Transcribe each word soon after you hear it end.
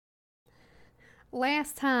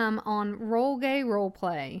last time on Roll Gay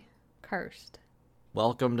Roleplay, Cursed.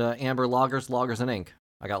 Welcome to Amber Loggers, and Ink.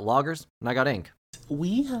 I got loggers and I got ink.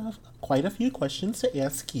 We have quite a few questions to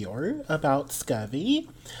ask you about Scurvy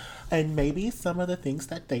and maybe some of the things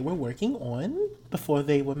that they were working on before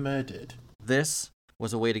they were murdered. This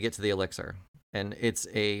was a way to get to the elixir, and it's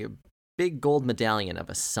a big gold medallion of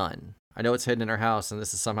a sun. I know it's hidden in her house, and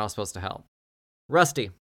this is somehow supposed to help.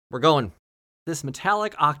 Rusty, we're going. This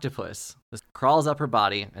metallic octopus just crawls up her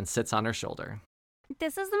body and sits on her shoulder.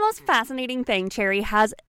 This is the most fascinating thing Cherry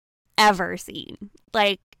has ever seen.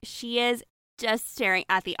 Like, she is just staring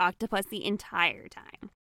at the octopus the entire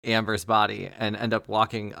time. Amber's body and end up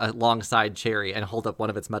walking alongside Cherry and hold up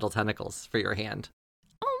one of its metal tentacles for your hand.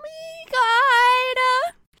 Oh my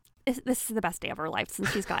god! This is the best day of her life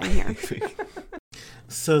since she's gotten here.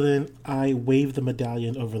 So then I wave the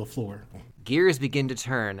medallion over the floor. Gears begin to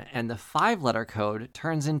turn, and the 5-letter code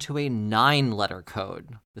turns into a 9-letter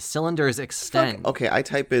code. The cylinders extend. Okay, I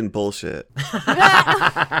type in bullshit.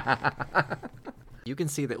 You can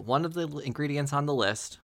see that one of the ingredients on the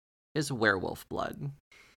list is werewolf blood.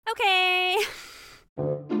 Okay.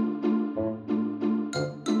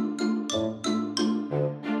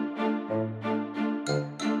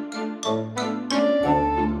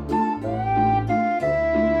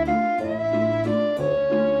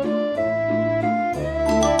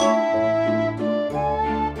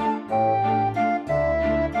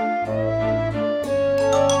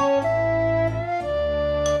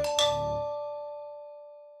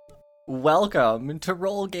 Welcome to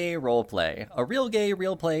Roll Gay Roleplay, a real gay,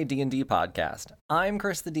 real play D&D podcast. I'm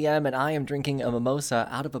Chris the DM, and I am drinking a mimosa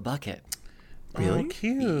out of a bucket. Really? Be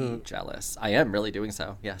Cute. jealous. I am really doing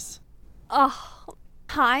so, yes. Oh,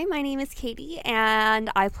 hi, my name is Katie,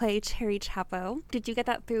 and I play Cherry Chapo. Did you get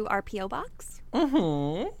that through our P.O. box?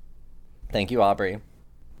 Mm-hmm. Thank you, Aubrey.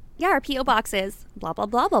 Yeah, our P.O. box is blah, blah,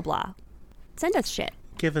 blah, blah, blah. Send us shit.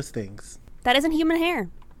 Give us things. That isn't human hair.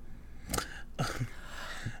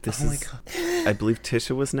 This Oh my is, God. I believe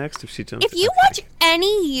Tisha was next if she jumped. If you watch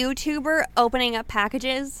any YouTuber opening up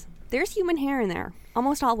packages, there's human hair in there.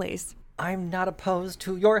 Almost always. I'm not opposed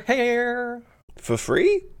to your hair. For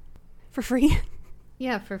free? For free.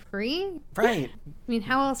 Yeah, for free? Right. I mean,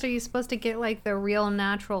 how else are you supposed to get, like, the real,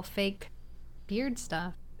 natural, fake beard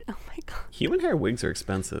stuff? Oh my god. Human hair wigs are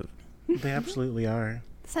expensive. They absolutely are.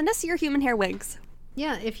 Send us your human hair wigs.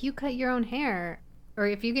 Yeah, if you cut your own hair, or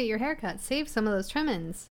if you get your hair cut, save some of those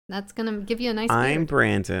trim-ins. That's going to give you a nice I'm beard.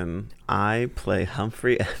 Brandon. I play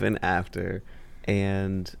Humphrey Evan After,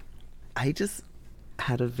 and I just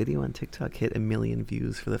had a video on TikTok hit 1 million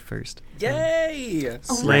views for the first. Yay!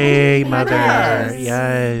 Slay, mother. Yes.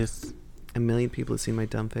 Yes. 1 million people have seen my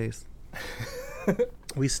dumb face.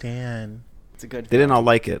 We stand. It's a good They didn't all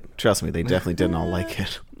like it. Trust me, they definitely didn't all like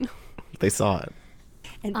it. They saw it.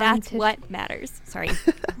 And I'm that's Tish. what matters. Sorry.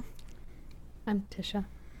 I'm Tisha.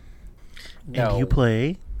 No. And you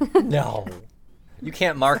play. No. You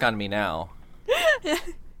can't mark on me now.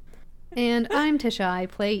 And I'm Tisha. I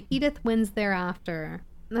play Edith Wins Thereafter.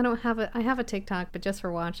 I have a TikTok, but just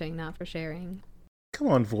for watching, not for sharing. Come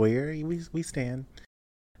on, voyeur. We stand.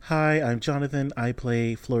 Hi, I'm Jonathan. I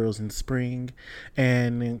play Florals in Spring.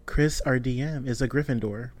 And Chris, our DM, is a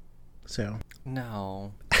Gryffindor. So,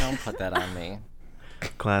 No. Don't put that on me.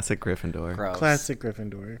 Classic Gryffindor. Gross. classic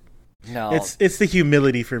Gryffindor. No. It's the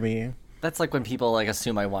humility for me. That's like when people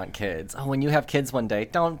assume I want kids. Oh, when you have kids one day,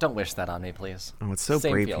 don't wish that on me, please. Oh, it's so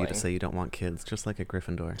Same brave of you feeling. to say you don't want kids, just like a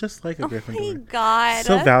Gryffindor. Just like a Oh my Gryffindor. god.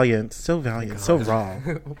 So valiant, so raw.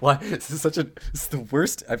 What? This is the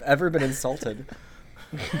worst I've ever been insulted.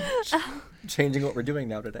 Changing what we're doing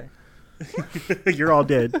now today. You're all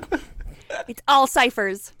dead. It's all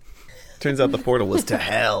ciphers. Turns out the portal was to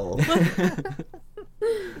hell.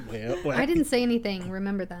 Well, I didn't say anything.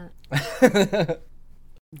 Remember that.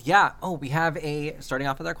 Yeah. Oh, we have starting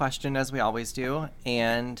off with our question, as we always do.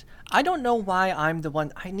 And I don't know why I'm the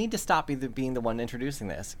one. I need to stop being the one introducing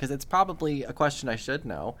this, because it's probably a question I should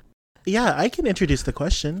know. Yeah, I can introduce the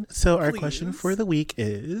question. So our question for the week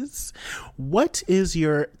is, what is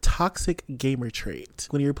your toxic gamer trait?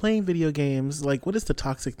 When you're playing video games, like, what is the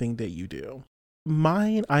toxic thing that you do?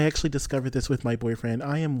 Mine, I actually discovered this with my boyfriend.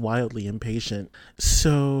 I am wildly impatient.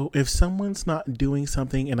 So if someone's not doing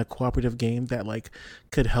something in a cooperative game that, like,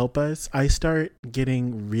 could help us, I start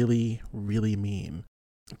getting really, really mean.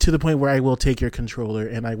 To the point where I will take your controller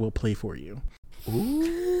and I will play for you.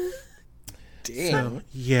 Ooh. Dang. So,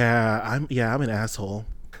 I'm an asshole.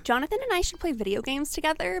 Jonathan and I should play video games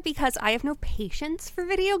together because I have no patience for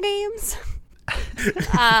video games.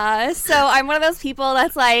 So I'm one of those people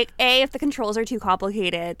that's like, A, if the controls are too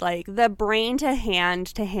complicated, like the brain to hand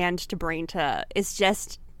to brain to is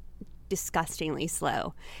just disgustingly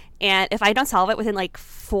slow. And if I don't solve it within like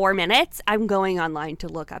 4 minutes, I'm going online to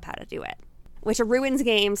look up how to do it. Which ruins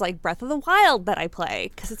games like Breath of the Wild that I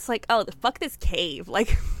play. Because it's like, oh, the fuck this cave.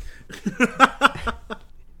 Like,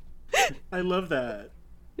 I love that.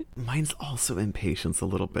 Mine's also impatience a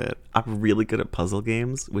little bit. I'm really good at puzzle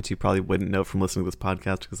games, which you probably wouldn't know from listening to this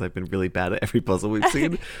podcast because I've been really bad at every puzzle we've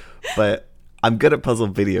seen. But I'm good at puzzle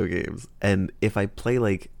video games. And if I play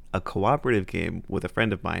like a cooperative game with a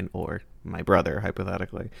friend of mine or my brother,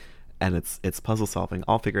 hypothetically, and it's puzzle solving,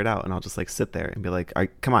 I'll figure it out and I'll just like sit there and be like, all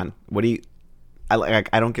right, come on, what do you...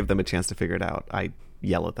 I don't give them a chance to figure it out. I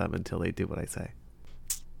yell at them until they do what I say.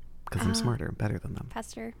 Because I'm smarter and better than them.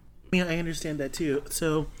 Pester. Yeah, I understand that too.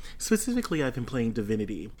 So specifically, I've been playing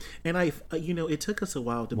Divinity, and it took us a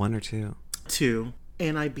while to 1 or 2. 2,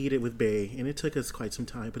 and I beat it with Bay, and it took us quite some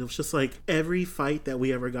time. But it was just like every fight that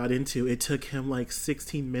we ever got into, it took him like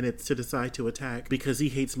 16 minutes to decide to attack because he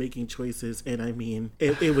hates making choices. And I mean,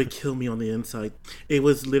 it would kill me on the inside. It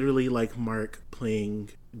was literally like Mark playing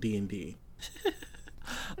D&D.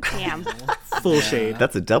 Damn. Full shade.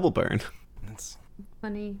 That's a double burn. That's...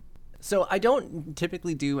 Funny. So I don't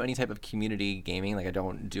typically do any type of community gaming. Like I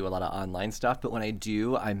don't do a lot of online stuff, but when I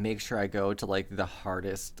do, I make sure I go to like the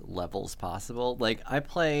hardest levels possible. Like I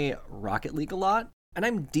play Rocket League a lot, and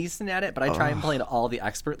I'm decent at it, but I try and play in all the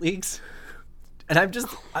expert leagues. And I'm just,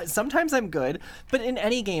 sometimes I'm good, but in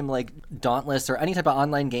any game like Dauntless or any type of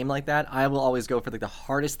online game like that, I will always go for like the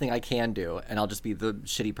hardest thing I can do, and I'll just be the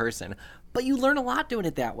shitty person. But you learn a lot doing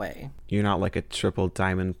it that way. You're not like a triple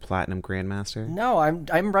diamond platinum grandmaster? No,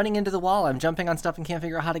 I'm running into the wall. I'm jumping on stuff and can't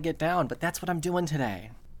figure out how to get down, but that's what I'm doing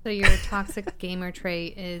today. So your toxic gamer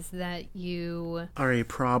trait is that you... Are a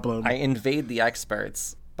problem. I invade the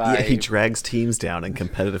experts by... Yeah, he drags teams down in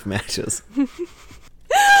competitive matches.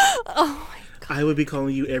 Oh my I would be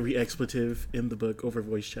calling you every expletive in the book over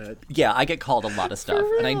voice chat. Yeah, I get called a lot of stuff,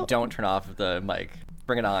 and I don't turn off the mic.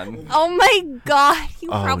 Bring it on. Oh my god, you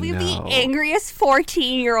Oh, probably no. the angriest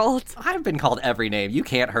 14-year-old. I've been called every name. You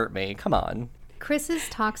can't hurt me. Come on. Chris's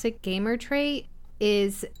toxic gamer trait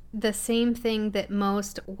is the same thing that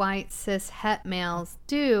most white cis het males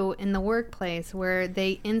do in the workplace, where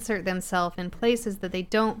they insert themselves in places that they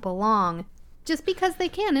don't belong just because they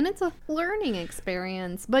can, and it's a learning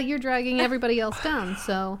experience, but you're dragging everybody else down,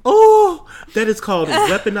 so... Oh, that is called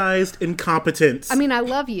weaponized incompetence. I mean, I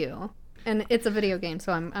love you, and it's a video game,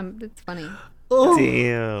 so it's funny. Oh.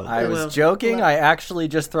 Damn. I was Well, joking. well- I actually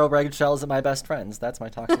just throw reg shells at my best friends. That's my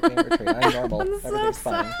toxic gamer trait. I'm normal. I'm so Everything's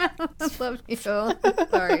sorry. fine. I love you.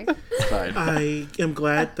 Sorry. It's fine. I am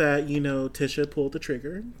glad that, Tisha pulled the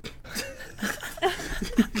trigger.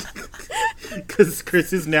 Because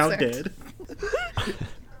Chris is now dead.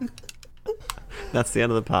 That's the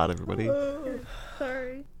end of the pod, everybody.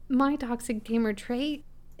 Sorry. My toxic gamer trait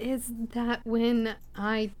is that when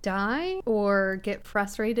I die or get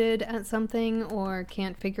frustrated at something or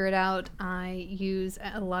can't figure it out, I use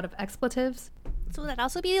a lot of expletives. So would that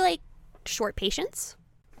also be like short patience?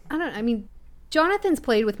 I mean, Jonathan's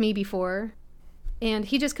played with me before, and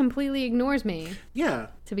he just completely ignores me, Yeah.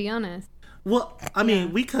 to be honest. Well, I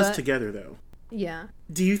mean, we cuss but- together, though. Yeah.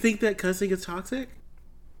 Do you think that cussing is toxic?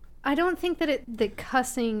 I don't think that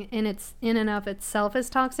cussing in and of itself is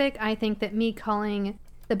toxic. I think that me calling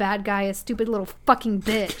the bad guy a stupid little fucking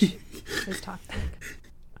bitch is toxic.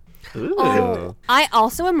 Ooh. Oh, I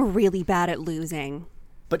also am really bad at losing.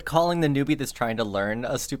 But calling the newbie that's trying to learn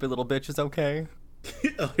a stupid little bitch is okay.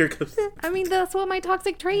 Oh, here comes... I mean, that's what my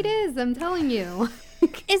toxic trait is. I'm telling you.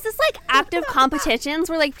 Is this like active competitions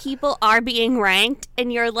where like people are being ranked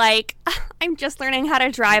and you're like, I'm just learning how to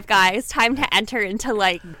drive, guys. Time to enter into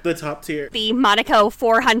like The top tier. the Monaco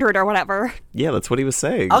 400 or whatever. Yeah, that's what he was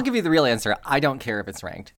saying. I'll give you the real answer. I don't care if it's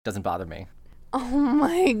ranked. Doesn't bother me. Oh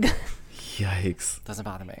my god. Yikes. Doesn't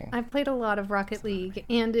bother me. I've played a lot of Rocket League,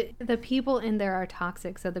 and the people in there are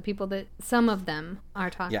toxic. So the people some of them are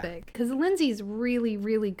toxic. Because Lindsay's really,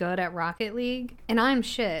 really good at Rocket League, and I'm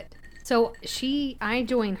shit. So I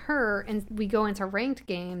join her, and we go into ranked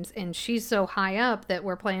games, and she's so high up that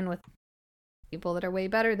we're playing with people that are way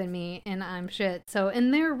better than me, and I'm shit. So,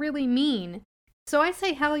 and they're really mean. So I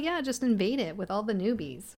say, hell yeah, just invade it with all the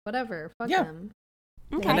newbies. Whatever, fuck Yeah. them.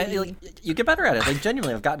 Okay. And you get better at it. Like,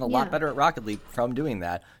 genuinely, I've gotten a lot Yeah. better at Rocket League from doing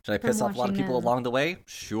that. Did I piss From off a lot of watching people them. along the way?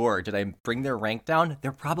 Sure. Did I bring their rank down?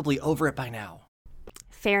 They're probably over it by now.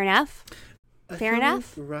 Fair enough. Fair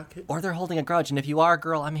enough. Rocket. Or they're holding a grudge, and if you are,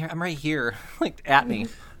 girl, I'm here. I'm right here. Like, at me.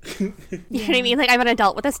 You know what I mean? Like, I'm an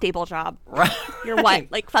adult with a stable job. Right. You're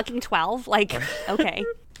what? Like fucking 12? Like, okay.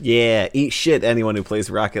 Yeah, eat shit, anyone who plays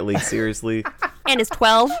Rocket League seriously. And is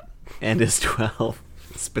 12? And is 12,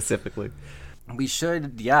 specifically. We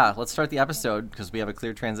should, yeah, let's start the episode because we have a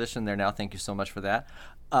clear transition there now. Thank you so much for that.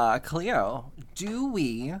 Cleo, do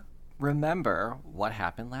we remember what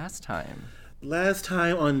happened last time? Last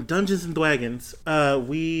time on Dungeons and Dragons,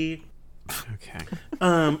 we... Okay.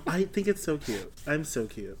 I think it's so cute. I'm so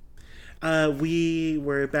cute. We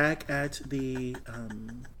were back at the...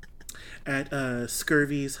 at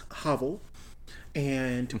Scurvy's hovel,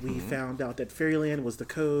 and we found out that Fairyland was the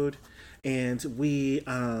code, and we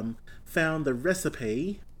found the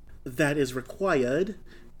recipe that is required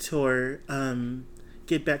to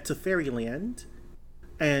get back to Fairyland.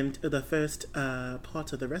 And the first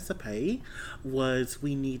part of the recipe was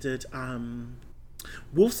we needed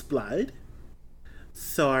wolf's blood.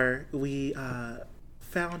 So we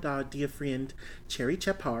found our dear friend Cherry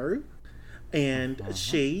Chaparro, and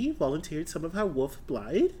she volunteered some of her wolf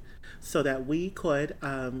blood so that we could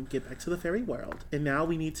get back to the fairy world. And now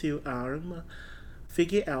we need to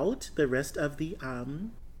figure out the rest of the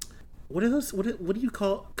what are those? What do you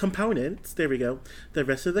call components? There we go. The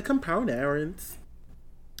rest of the components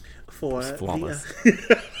for flawless.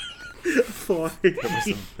 For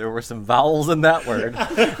There were some vowels in that word.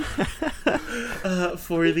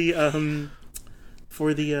 for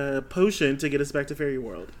the potion to get us back to fairy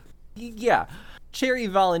world. Yeah. Cherry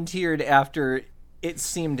volunteered after it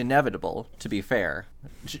seemed inevitable, to be fair.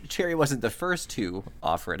 Cherry wasn't the first to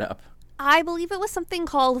offer it up. I believe it was something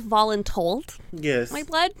called voluntold. Yes. My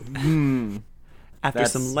blood? After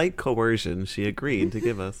That's- some light coercion, she agreed to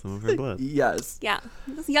give us some of her blood. Yes. Yeah.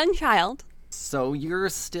 This young child. So you're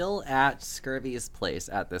still at Scurvy's place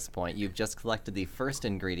at this point. You've just collected the first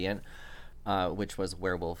ingredient, which was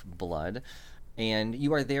werewolf blood. And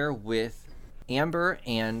you are there with Amber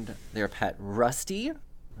and their pet Rusty,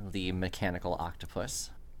 the mechanical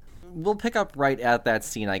octopus. We'll pick up right at that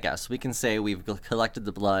scene, I guess. We can say we've collected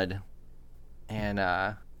the blood.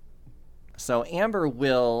 And so Amber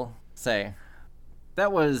will say,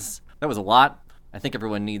 that was a lot. I think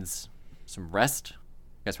everyone needs some rest.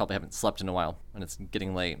 You guys probably haven't slept in a while, and it's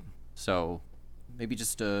getting late. So maybe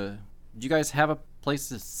just, do you guys have a place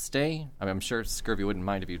to stay? I mean, I'm sure Scurvy wouldn't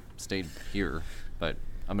mind if you stayed here, but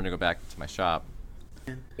I'm going to go back to my shop.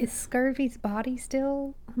 Is Scurvy's body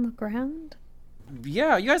still on the ground?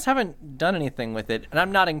 Yeah, you guys haven't done anything with it, and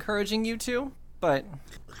I'm not encouraging you to, but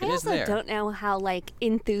I it is also there. don't know how, like,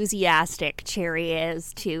 enthusiastic Cherry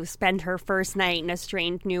is to spend her first night in a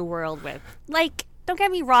strange new world with. Like, don't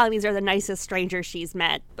get me wrong, these are the nicest strangers she's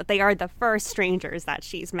met, but they are the first strangers that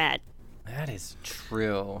she's met. That is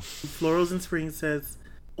true. Florals and Spring says,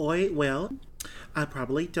 "Oi, well, I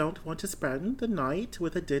probably don't want to spend the night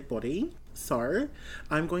with a dead body, so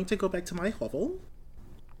I'm going to go back to my hovel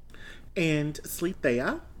and sleep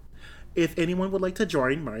there. If anyone would like to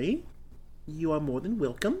join me, you are more than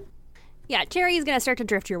welcome." Yeah, Cherry's gonna start to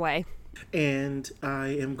drift your way. And I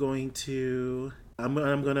am going to... I'm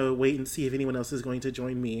going to wait and see if anyone else is going to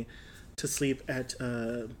join me to sleep at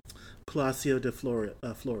Palacio de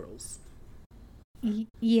Florals.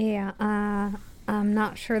 Yeah, I'm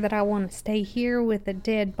not sure that I want to stay here with a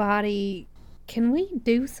dead body. Can we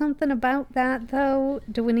do something about that, though?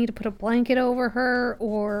 Do we need to put a blanket over her,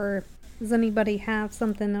 or does anybody have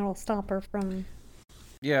something that'll stop her from...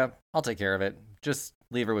 Yeah, I'll take care of it. Just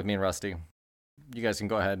leave her with me and Rusty. You guys can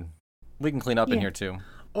go ahead. We can clean up in Yeah. here, too.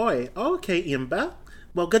 Oi, okay, Imba.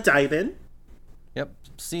 Well, good day then. Yep.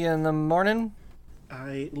 See you in the morning.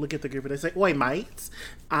 I look at the group and I say, "Oi, mates,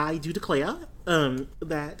 I do declare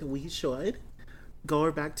that we should go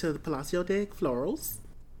back to the Palacio de Florals.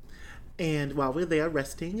 And while we're there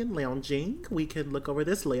resting and lounging, we can look over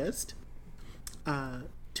this list to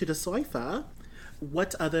decipher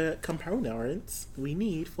what other components we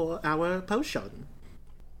need for our potion."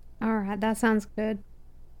 All right, that sounds good.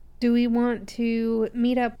 Do we want to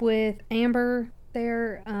meet up with Amber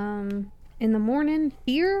there in the morning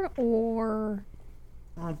here, or...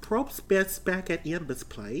 Perhaps best back at Amber's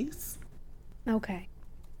place. Okay.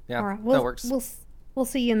 Yeah, All right, that works. We'll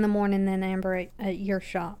see you in the morning then, Amber, at your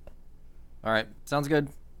shop. All right, sounds good.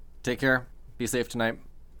 Take care. Be safe tonight.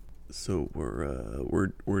 So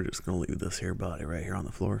we're just gonna leave this here body right here on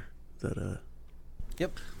the floor. Is that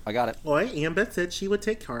Yep, I got it. Oi, Amber said she would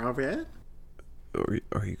take care of it. or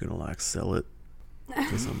are you gonna like sell it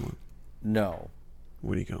to someone? No.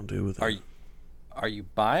 What are you gonna do with it? Are you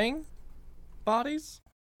buying bodies?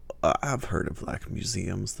 I've heard of like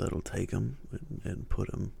museums that'll take them and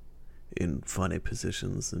put them in funny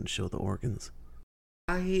positions and show the organs.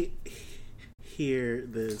 I hear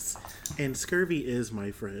this, and scurvy is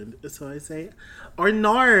my friend. So I say,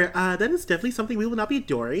 Arnar, that is definitely something we will not be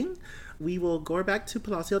doing. We will go back to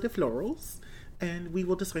Palacio de Florals, and we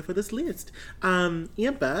will decipher this list.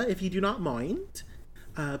 Amber, if you do not mind,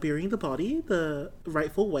 burying the body the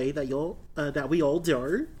rightful way that we all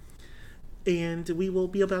do, and we will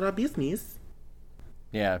be about our business.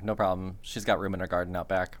 Yeah, no problem. She's got room in her garden out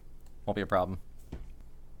back. Won't be a problem.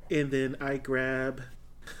 And then I grab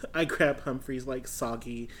Humphrey's like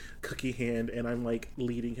soggy cookie hand, and I'm like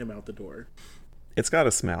leading him out the door. It's got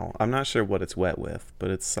a smell. I'm not sure what it's wet with, but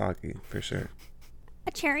it's soggy for sure.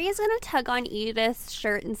 Cherry is going to tug on Edith's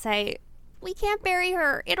shirt and say, "We can't bury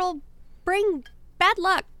her. It'll bring bad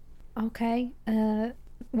luck." Okay.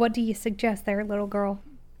 What do you suggest there, little girl?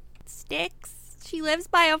 Sticks. She lives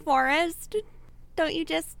by a forest. Don't you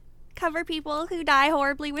just cover people who die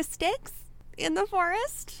horribly with sticks in the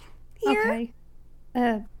forest here?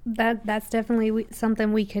 Okay. That's definitely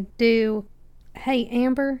something we could do. Hey,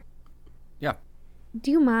 Amber. Yeah.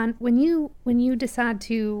 Do you mind when you decide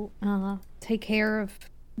to take care of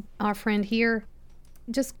our friend here,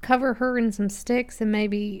 just cover her in some sticks and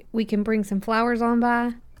maybe we can bring some flowers on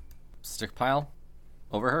by? Stick pile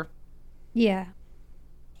over her? Yeah.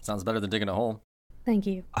 Sounds better than digging a hole. Thank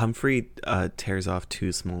you. Humphrey tears off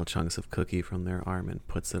 2 small chunks of cookie from their arm and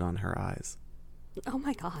puts it on her eyes. Oh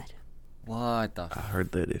my god. What the I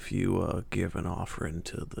heard that if you give an offering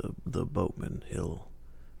to the boatman, he'll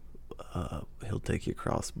take you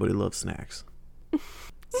across, but he loves snacks.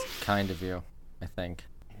 It's kind of you, I think.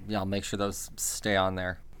 Yeah, I'll make sure those stay on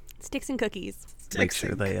there. Sticks and cookies. Make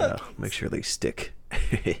sure they stick.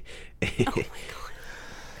 Oh my god.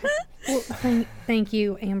 Well, thank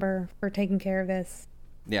you, Amber, for taking care of this.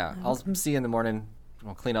 Yeah, I'll see you in the morning.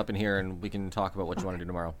 I'll clean up in here and we can talk about what you want to do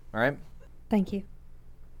tomorrow. All right? Thank you.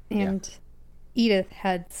 And Edith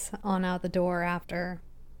heads on out the door after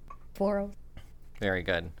Floral. Very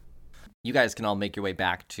good. You guys can all make your way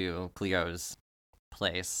back to Cleo's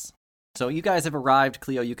place. So you guys have arrived.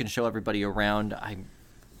 Cleo, you can show everybody around.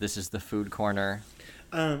 This is the food corner.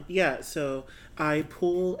 So I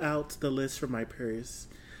pull out the list from my purse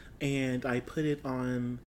and I put it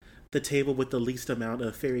on the table with the least amount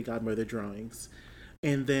of fairy godmother drawings.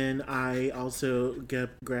 And then I also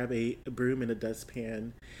grab a broom and a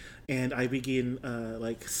dustpan, and I begin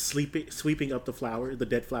sweeping up the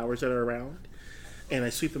dead flowers that are around, and I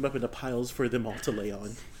sweep them up into piles for them all to lay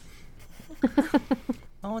on.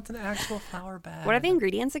 Oh, it's an actual flower bag. What are the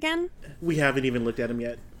ingredients again? We haven't even looked at them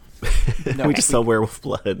yet. No, we just saw werewolf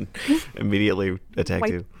blood and immediately attacked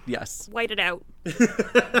you. Yes. White it out.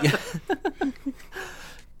 Yeah.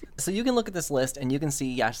 So you can look at this list and you can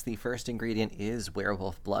see, yes, the first ingredient is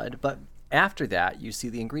werewolf blood. But after that, you see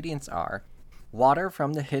the ingredients are water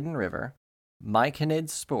from the hidden river,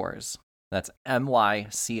 myconid spores. That's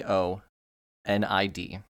MYCONID.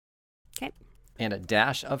 Okay. And a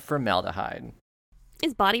dash of formaldehyde.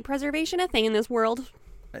 Is body preservation a thing in this world?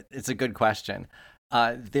 It's a good question.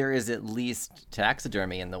 There is at least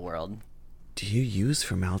taxidermy in the world. Do you use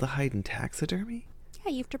formaldehyde in taxidermy?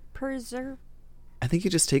 Yeah, you have to preserve. I think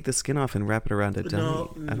you just take the skin off and wrap it around a dummy.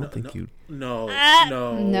 I don't think you... No.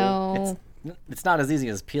 It's not as easy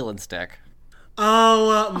as peel and stick.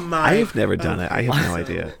 Oh my! I've never done it. I have no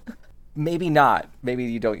idea. Maybe not. Maybe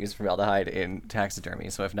you don't use formaldehyde in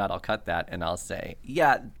taxidermy. So if not, I'll cut that and I'll say,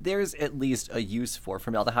 yeah, there's at least a use for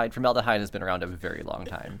formaldehyde. Formaldehyde has been around a very long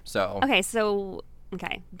time. So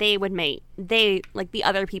Okay, they like the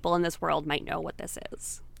other people in this world might know what this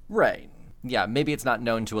is. Right. Yeah, maybe it's not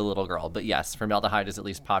known to a little girl, but yes, formaldehyde is at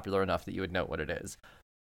least popular enough that you would know what it is.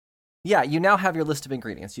 Yeah, you now have your list of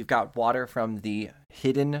ingredients. You've got water from the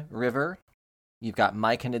hidden river. You've got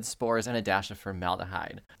myconid spores and a dash of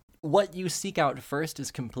formaldehyde. What you seek out first is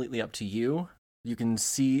completely up to you. You can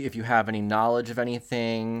see if you have any knowledge of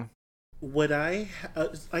anything. Would I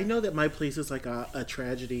know that my place is like a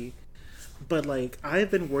tragedy, but like I've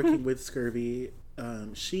been working with scurvy.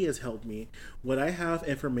 She has helped me. Would I have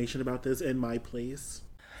information about this in my place?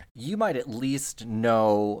 You might at least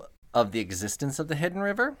know of the existence of the hidden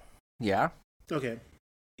river. Yeah. Okay.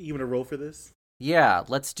 You want to roll for this? Yeah,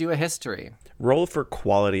 let's do a history. Roll for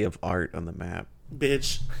quality of art on the map.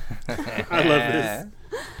 Bitch. I love this.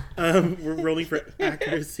 We're rolling for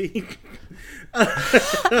accuracy.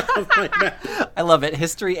 I love it.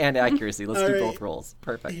 History and accuracy. Let's do both rolls.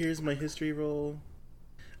 Perfect. Here's my history roll.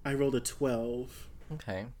 I rolled a 12.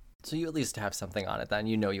 Okay. So you at least have something on it then.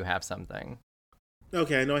 You know you have something.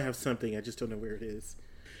 Okay, I know I have something. I just don't know where it is.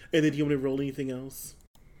 And then do you want me to roll anything else?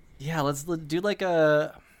 Yeah, let's do like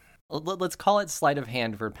a Let's call it sleight of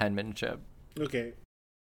hand for penmanship. Okay.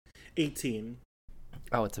 18.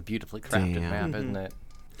 Oh, it's a beautifully crafted Damn. map, isn't it?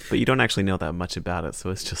 But you don't actually know that much about it, so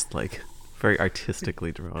it's just like very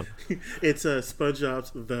artistically drawn. It's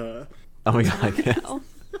SpongeBob's The. Oh my god, yeah. Oh.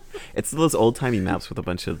 It's those old timey maps with a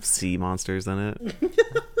bunch of sea monsters in it.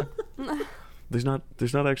 There's not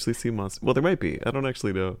actually sea monsters. Well, there might be. I don't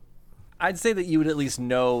actually know. I'd say that you would at least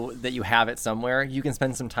know that you have it somewhere. You can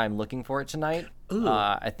spend some time looking for it tonight.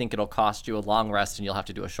 I think it'll cost you a long rest, and you'll have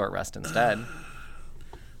to do a short rest instead.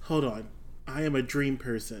 Hold on. I am a dream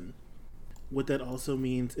person. What that also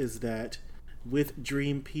means is that with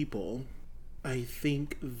dream people, I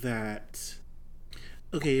think that...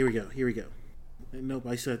 Okay, here we go. Nope,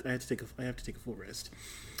 I have to take a full rest.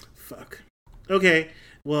 Fuck. Okay,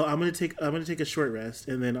 well, I'm gonna take a short rest,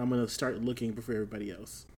 and then I'm gonna start looking before everybody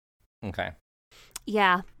else. Okay.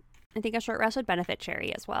 Yeah, I think a short rest would benefit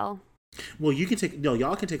Cherry as well. Well,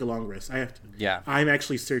 y'all can take a long rest. I have to. Yeah. I'm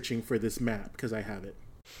actually searching for this map because I have it.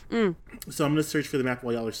 Mm. So I'm gonna search for the map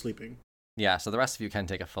while y'all are sleeping. Yeah, so the rest of you can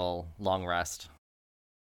take a full, long rest.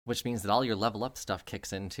 Which means that all your level up stuff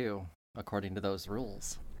kicks in too, according to those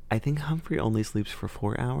rules. I think Humphrey only sleeps for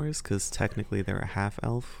 4 hours because technically they're a half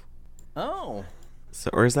elf. Oh. So,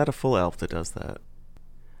 or is that a full elf that does that?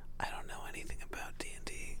 I don't know anything about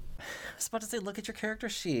D&D. I was about to say, look at your character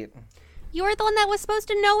sheet. You're the one that was supposed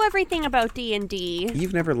to know everything about D&D.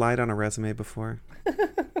 You've never lied on a resume before?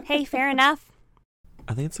 Hey, fair enough.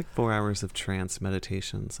 I think it's like 4 hours of trance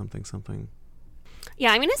meditation, something.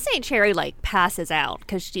 Yeah, I'm gonna say Cherry like passes out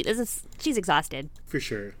because she's exhausted. For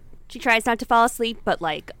sure. She tries not to fall asleep, but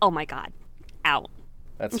like, oh my god, out.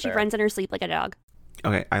 That's And she fair. runs in her sleep like a dog.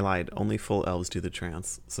 Okay, I lied. Only full elves do the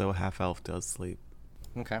trance, so a half elf does sleep.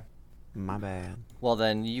 Okay. My bad. Well,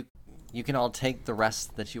 then you can all take the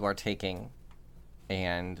rest that you are taking,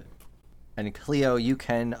 and Cleo, you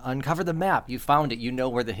can uncover the map. You found it. You know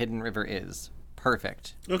where the hidden river is.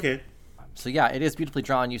 Perfect. Okay. So yeah, it is beautifully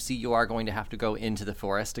drawn. You see, you are going to have to go into the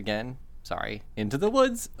forest again. Sorry, into the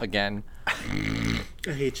woods again. I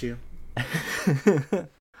hate you.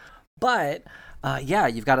 But yeah,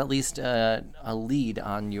 you've got at least a lead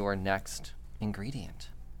on your next ingredient.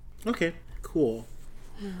 Okay, cool.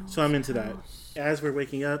 So I'm into that. As we're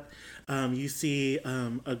waking up, you see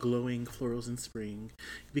a glowing Florals in Spring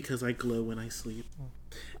because I glow when I sleep.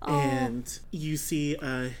 And you see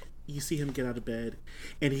him get out of bed,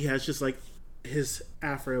 and he has just like his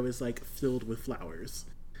afro is like filled with flowers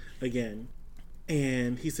again.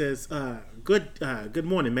 And he says, good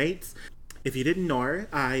morning, mates. If you didn't know,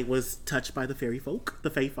 I was touched by the fae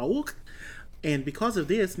folk. And because of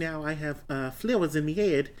this, now I have flowers in my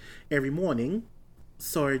head every morning.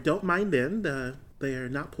 So don't mind them. They're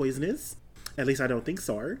not poisonous. At least I don't think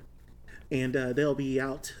so. And they'll be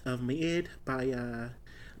out of my head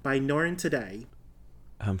by Norn today.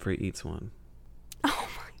 Humphrey eats one. Oh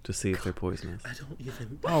my to see if they're poisonous. I don't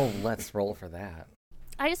even... Oh, let's roll for that.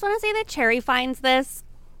 I just want to say that Cherry finds this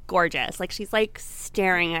gorgeous. Like, she's like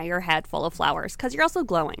staring at your head full of flowers because you're also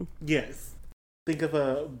glowing. Yes. Think of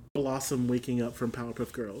a Blossom waking up from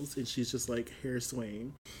Powerpuff Girls, and she's just like hair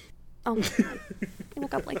swaying. Oh my god. I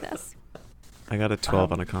woke up like this. I got a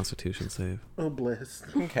 12 on a Constitution save. Oh, bless.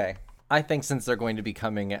 Okay. I think since they're going to be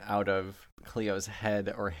coming out of Cleo's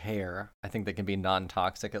head or hair, I think they can be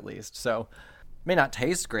non-toxic at least. So, may not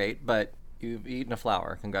taste great, but you've eaten a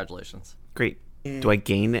flower. Congratulations. Great. Do I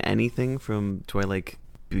gain anything from... Do I, like,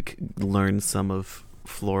 learn some of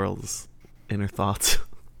Floral's inner thoughts?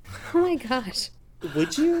 Oh my gosh.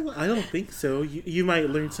 Would you? I don't think so. You might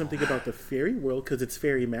learn something about the fairy world because it's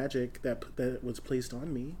fairy magic that was placed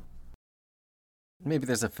on me. Maybe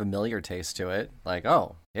there's a familiar taste to it. Like,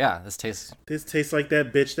 oh, yeah, this tastes like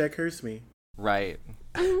that bitch that cursed me. right.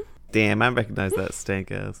 Damn, I recognize that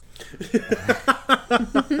stank ass.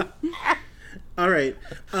 All right.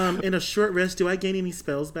 In a short rest, do I gain any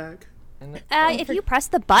spells back? If you press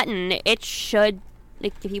the button, it should...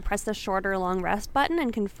 Like, if you press the short or long rest button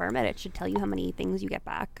and confirm it, it should tell you how many things you get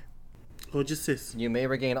back. Oh, just this. You may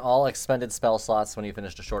regain all expended spell slots when you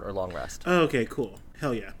finish a short or long rest. Oh, okay, cool.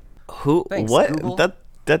 Hell yeah. Who? Thanks, what? Google.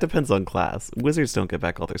 That depends on class. Wizards don't get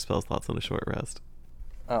back all their spell slots on a short rest.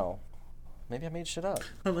 Oh. Maybe I made shit up.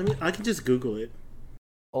 Oh, I can just Google it.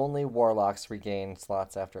 Only warlocks regain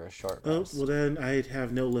slots after a short Oh, rest. well then I'd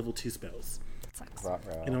have no level 2 spells. That sucks.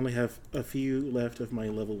 Ruh-roh. And only have a few left of my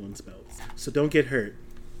level 1 spells. So don't get hurt.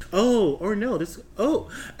 Oh, or no,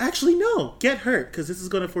 actually no, get hurt, because this is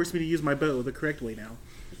going to force me to use my bow the correct way now.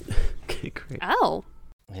 Okay, great. Oh.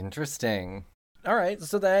 Interesting. All right,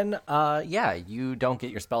 so then, yeah, you don't get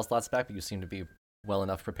your spell slots back, but you seem to be well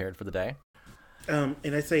enough prepared for the day. And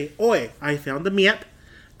I say, oi, I found the map.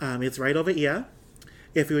 It's right over here.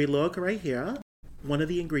 If we look right here, one of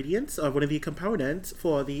the ingredients or one of the components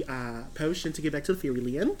for the potion to get back to the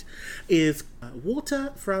fairyland is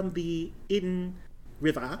water from the Eden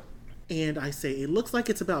River. And I say it looks like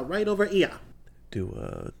it's about right over here.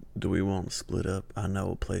 Do we want to split up? I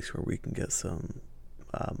know a place where we can get some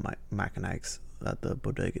Mac and Ike's at the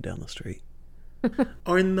bodega down the street.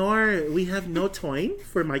 Or nor, we have no twine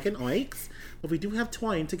for Mike and Ike's, but we do have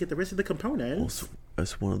twine to get the rest of the components. Well,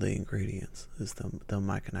 that's one of the ingredients, is the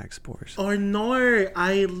Mike and Ike's spores. Or nor,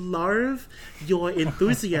 I love your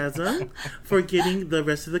enthusiasm for getting the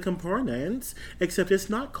rest of the components, except it's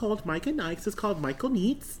not called Mike and Ike's, it's called Michael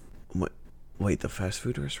Needs. Wait, the fast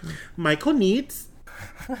food restaurant? Michael Needs.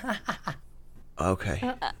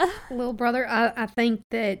 Okay. Little brother, I think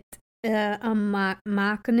that a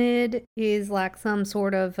maconid is like some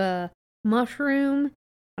sort of mushroom.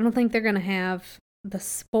 I don't think they're going to have the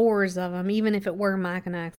spores of them, even if it were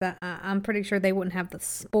Myconax. I'm pretty sure they wouldn't have the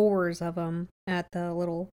spores of them at the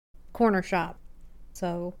little corner shop.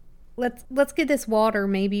 So let's get this water.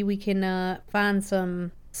 Maybe we can find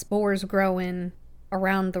some spores growing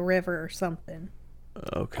around the river or something.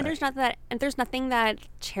 Okay. And there's nothing that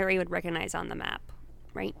Cherry would recognize on the map,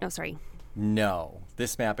 right? No, sorry. No,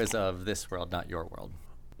 this map is of this world, not your world.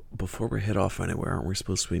 Before we head off anywhere, aren't we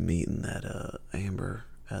supposed to be meeting that Amber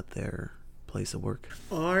at their place of work?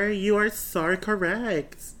 Or you are so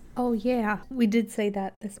correct. Oh yeah, we did say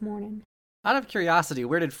that this morning. Out of curiosity,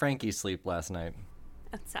 where did Frankie sleep last night?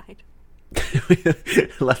 Outside.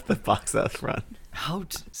 Left the box out front.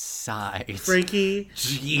 Outside. Frankie.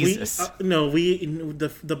 Jesus.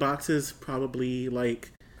 The box is probably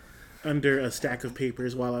like under a stack of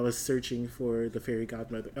papers while I was searching for the fairy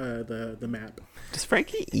godmother, the map. Does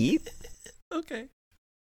Frankie eat? Okay.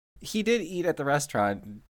 He did eat at the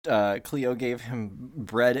restaurant. Cleo gave him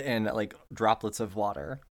bread and like droplets of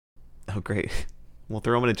water. Oh, great. We'll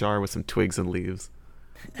throw him in a jar with some twigs and leaves.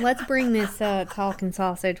 Let's bring this talking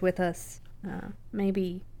sausage with us.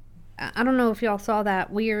 Maybe. I don't know if y'all saw that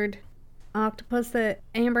weird octopus that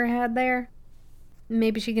Amber had there.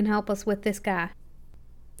 Maybe she can help us with this guy.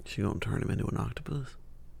 She gonna turn him into an octopus?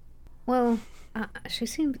 Well, she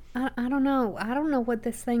seems... I don't know. I don't know what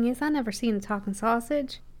this thing is. I never seen a talking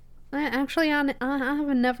sausage. I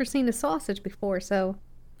haven't never seen a sausage before, so...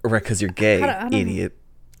 Right, because you're gay, I don't idiot.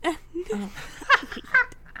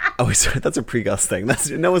 Oh, sorry, that's a pre-Gus thing.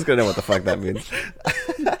 No one's gonna know what the fuck that means.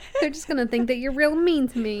 They're just gonna think that you're real mean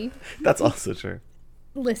to me. That's also true.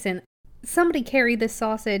 Listen, somebody carry this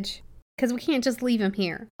sausage, because we can't just leave him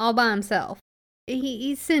here, all by himself.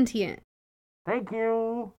 He's sentient. Thank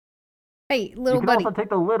you. Hey, little buddy. take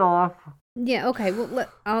the lid off. Yeah, okay.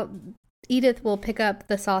 Well, Edith will pick up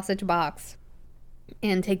the sausage box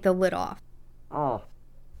and take the lid off. Oh,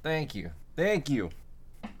 thank you. Thank you.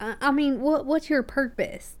 I mean, what's your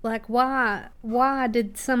purpose? Like, why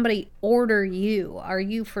did somebody order you? Are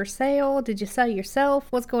you for sale? Did you sell yourself?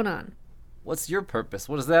 What's going on? What's your purpose?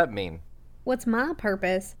 What does that mean? What's my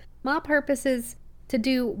purpose? My purpose is to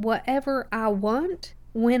do whatever I want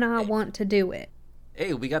when I want to do it.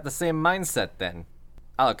 Hey, we got the same mindset then.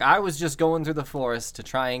 Look, I was just going through the forest to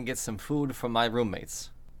try and get some food from my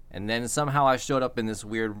roommates. And then somehow I showed up in this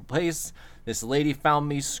weird place. This lady found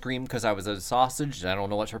me, screamed because I was a sausage. I don't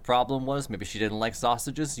know what her problem was. Maybe she didn't like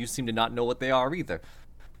sausages. You seem to not know what they are either.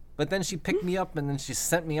 But then she picked me up and then she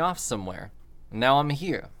sent me off somewhere. And now I'm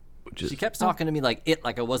here. She kept talking to me like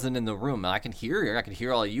I wasn't in the room. I can hear her. I can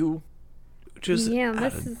hear all of you. Just Yeah,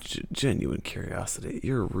 out this of genuine curiosity,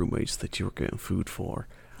 your roommates that you were getting food for,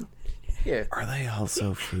 Yeah. are they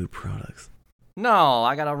also food products? No,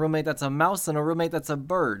 I got a roommate that's a mouse and a roommate that's a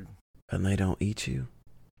bird. And they don't eat you?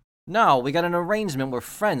 No, we got an arrangement. We're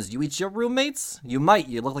friends. You eat your roommates? You might.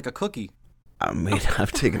 You look like a cookie. I mean,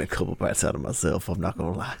 I've taken a couple bites out of myself, I'm not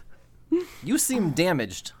gonna lie. You seem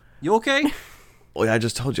damaged. You okay? Well, I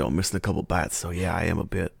just told you I'm missing a couple bites, so yeah, I'm a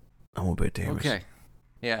bit damaged. Okay.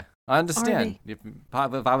 Yeah, I understand. If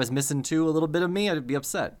I was missing too, a little bit of me, I'd be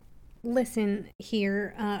upset. Listen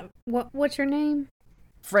here. What's your name?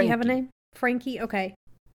 Frankie. Do you have a name? Frankie? Okay.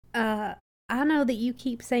 I know that you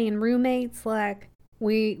keep saying roommates like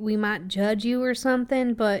we might judge you or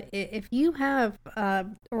something, but if you have a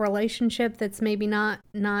relationship that's maybe not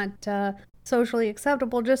socially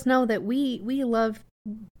acceptable, just know that we love,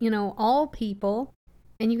 all people,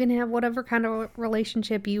 and you can have whatever kind of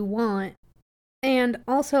relationship you want. And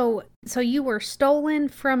also, so you were stolen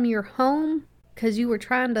from your home because you were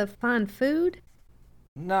trying to find food?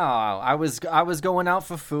 No, I was going out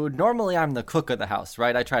for food. Normally, I'm the cook of the house,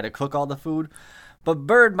 right? I try to cook all the food. But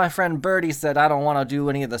Bird, my friend Birdie, said, I don't want to do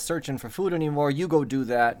any of the searching for food anymore. You go do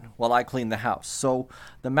that while I clean the house. So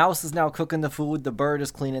the mouse is now cooking the food, the bird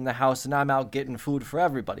is cleaning the house, and I'm out getting food for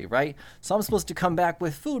everybody, right? So I'm supposed to come back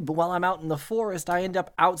with food, but while I'm out in the forest, I end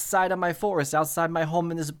up outside of my forest, outside my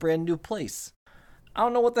home in this brand new place. I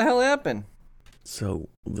don't know what the hell happened. So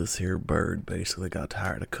this here bird basically got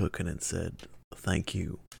tired of cooking and said, thank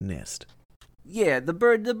you, nest. Yeah, the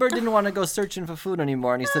bird didn't want to go searching for food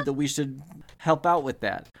anymore, and he said that we should help out with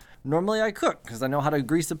that. Normally I cook, because I know how to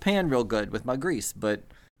grease a pan real good with my grease, but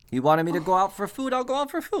he wanted me to go out for food, I'll go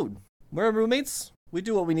out for food. We're roommates, we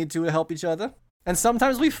do what we need to help each other, and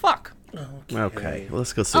sometimes we fuck. Okay,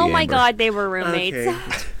 let's go see Oh my Amber. god, they were roommates.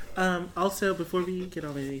 Okay. Also, before we get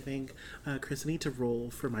on anything, Chris, I need to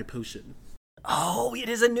roll for my potion. Oh, it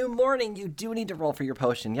is a new morning, you do need to roll for your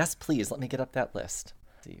potion. Yes, please, let me get up that list.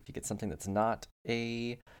 See if you get something that's not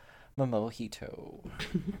a mojito.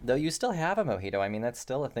 Though you still have a mojito. I mean, that's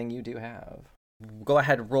still a thing you do have. Go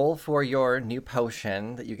ahead, roll for your new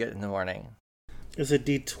potion that you get in the morning. It's a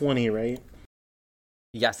D20, right?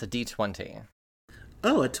 Yes, a D20.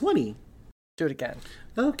 Oh, a 20. Do it again.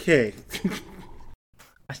 Okay.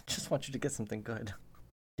 I just want you to get something good.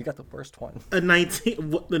 You got the worst one. A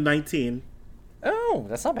 19. The 19. Oh,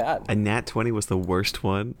 that's not bad. A nat 20 was the worst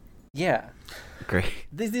one? Yeah. Great.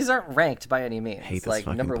 These aren't ranked by any means. Hate this like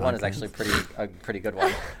fucking number one is podcast. actually a pretty good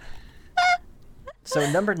one. So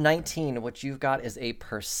number 19, what you've got is a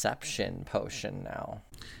perception potion now.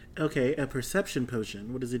 Okay, a perception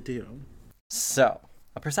potion. What does it do? So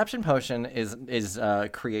a perception potion is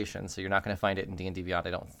creation, so you're not going to find it in D&D Beyond,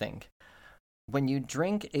 I don't think. When you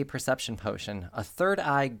drink a perception potion, a third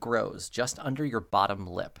eye grows just under your bottom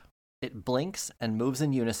lip. It blinks and moves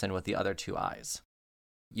in unison with the other two eyes.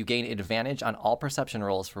 You gain advantage on all perception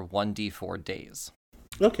rolls for 1d4 days.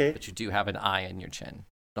 Okay. But you do have an eye in your chin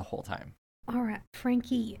the whole time. All right,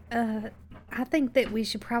 Frankie, I think that we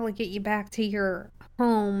should probably get you back to your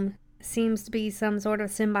home. Seems to be some sort of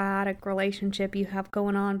symbiotic relationship you have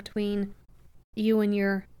going on between you and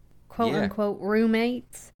your quote-unquote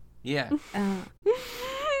roommates. Yeah. Do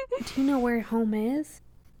you know where home is?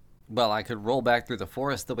 Well, I could roll back through the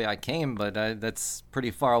forest the way I came, but that's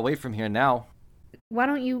pretty far away from here now. Why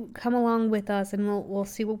don't you come along with us and we'll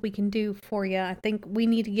see what we can do for you. I think we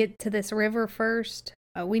need to get to this river first.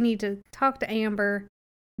 We need to talk to Amber,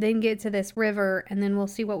 then get to this river, and then we'll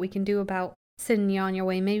see what we can do about sending you on your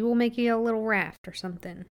way. Maybe we'll make you a little raft or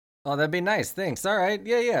something. Oh, that'd be nice. Thanks. All right.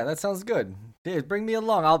 Yeah, that sounds good. Dude, bring me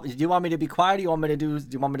along. Do you want me to be quiet? Do you want me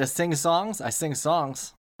to sing songs? I sing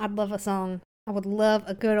songs. I'd love a song. I would love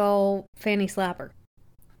a good old fanny slapper.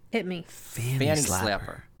 Hit me. Fanny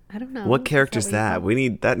slapper. I don't know. What character's Is that that? what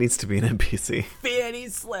you That needs to be an NPC. Fanny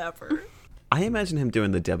slapper. I imagine him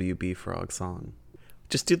doing the WB Frog song.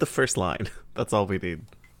 Just do the first line. That's all we need.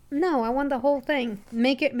 No, I want the whole thing.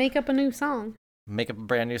 Make up a new song. Make up a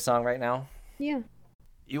brand new song right now? Yeah.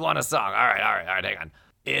 You want a song? All right, hang on.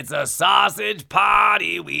 It's a sausage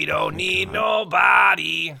party. We don't need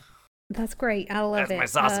nobody. That's great. I love That's it. my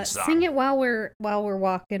sausage song. Sing it while we're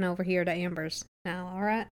walking over here to Amber's now, all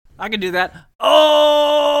right? I can do that.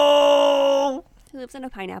 Oh! He lives in a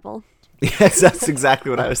pineapple. Yes, that's exactly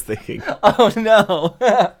what I was thinking. Oh no.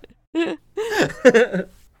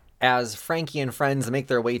 As Frankie and friends make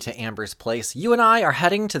their way to Amber's place, you and I are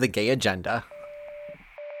heading to the Gay Agenda.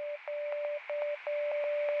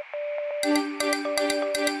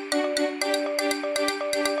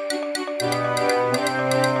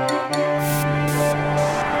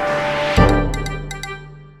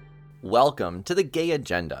 Welcome to the Gay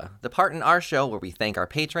Agenda, the part in our show where we thank our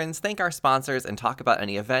patrons, thank our sponsors, and talk about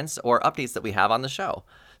any events or updates that we have on the show.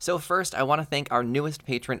 So first, I want to thank our newest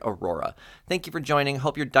patron, Aurora. Thank you for joining.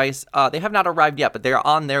 Hope your dice, they have not arrived yet, but they are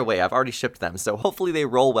on their way. I've already shipped them, so hopefully they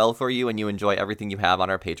roll well for you and you enjoy everything you have on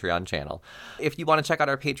our Patreon channel. If you want to check out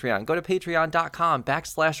our Patreon, go to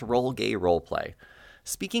patreon.com/rollgayroleplay.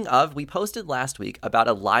 Speaking of, we posted last week about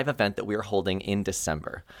a live event that we are holding in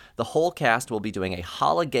December. The whole cast will be doing a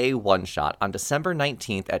Holiday one-shot on December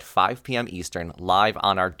 19th at 5 p.m. Eastern, live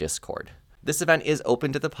on our Discord. This event is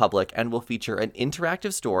open to the public and will feature an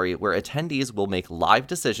interactive story where attendees will make live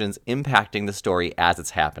decisions impacting the story as it's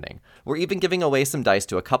happening. We're even giving away some dice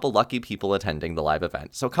to a couple lucky people attending the live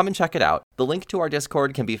event, so come and check it out. The link to our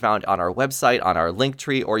Discord can be found on our website, on our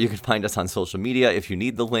Linktree, or you can find us on social media if you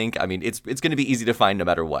need the link. I mean, it's going to be easy to find no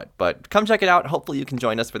matter what, but come check it out. Hopefully you can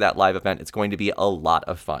join us for that live event. It's going to be a lot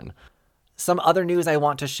of fun. Some other news I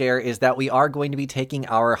want to share is that we are going to be taking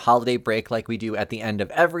our holiday break like we do at the end of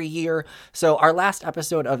every year. So our last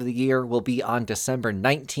episode of the year will be on December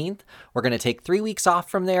 19th. We're going to take 3 weeks off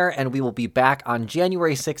from there, and we will be back on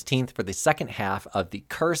January 16th for the second half of the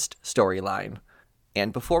Cursed storyline.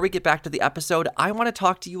 And before we get back to the episode, I want to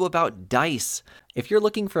talk to you about dice. If you're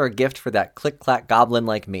looking for a gift for that click-clack goblin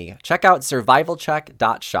like me, check out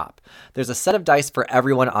survivalcheck.shop. There's a set of dice for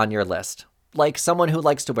everyone on your list. Like someone who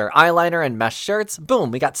likes to wear eyeliner and mesh shirts,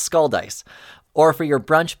 boom, we got skull dice. Or for your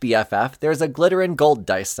brunch BFF, there's a glitter and gold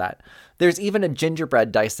dice set. There's even a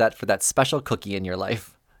gingerbread dice set for that special cookie in your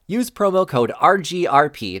life. Use promo code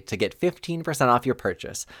RGRP to get 15% off your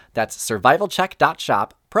purchase. That's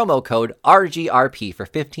survivalcheck.shop, promo code RGRP for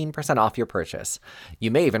 15% off your purchase.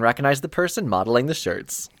 You may even recognize the person modeling the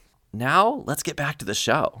shirts. Now, let's get back to the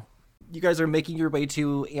show. You guys are making your way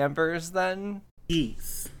to Amber's then?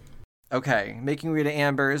 Yes. Okay, making your way to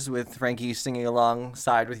Amber's with Frankie singing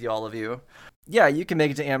alongside with all of you. Yeah, you can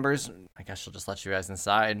make it to Amber's. I guess she'll just let you guys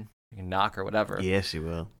inside. You can knock or whatever. Yeah, she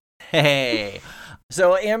will. Hey!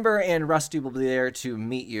 So Amber and Rusty will be there to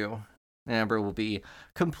meet you. Amber will be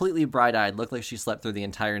completely bright-eyed, look like she slept through the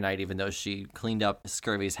entire night, even though she cleaned up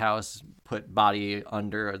Scurvy's house, put body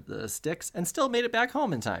under the sticks, and still made it back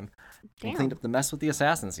home in time. And cleaned up the mess with the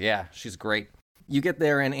assassins. Yeah, she's great. You get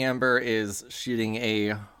there and Amber is shooting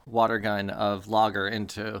a water gun of lager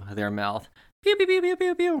into their mouth. Pew, pew, pew, pew,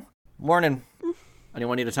 pew, pew. Morning.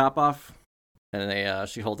 Anyone need a top off? And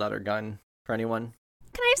she holds out her gun for anyone.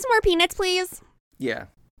 Can I have some more peanuts, please? Yeah.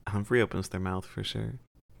 Humphrey opens their mouth for sure.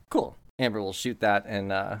 Cool. Amber will shoot that,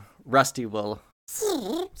 and Rusty will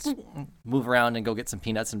move around and go get some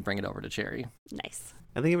peanuts and bring it over to Cherry. Nice.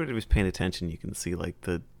 I think if everybody was paying attention, you can see like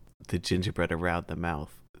the gingerbread around the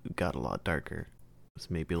mouth got a lot darker. It's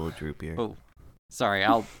maybe a little droopier. Oh, sorry.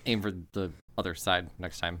 I'll aim for the other side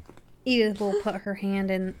next time. Edith will put her hand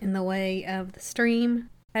in the way of the stream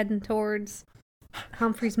heading towards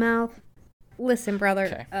Humphrey's mouth. Listen,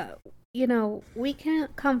 brother, okay. We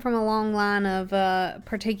can't come from a long line of a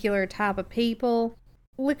particular type of people.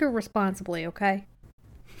 Liquor responsibly, okay?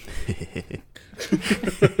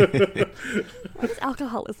 Why does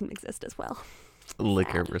alcoholism exist as well?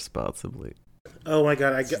 Liquor responsibly. Oh my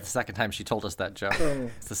god, It's the second time she told us that joke.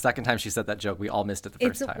 It's the second time she said that joke. We all missed it the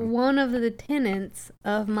first time. It's one of the tenets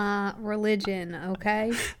of my religion,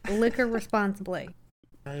 okay? Liquor responsibly.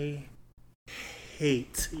 I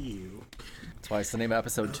hate you. That's why it's the name of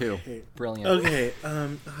episode 2. Okay. Brilliant. Okay,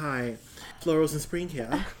 hi. Florals and Spring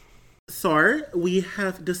here. So, we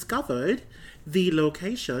have discovered the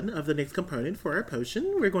location of the next component for our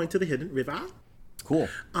potion. We're going to the Hidden River. Cool.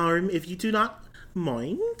 If you do not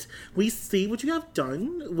mind, we see what you have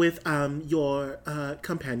done with your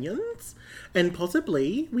companions, and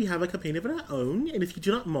possibly we have a companion of our own, and if you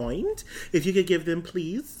do not mind, if you could give them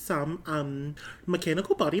please some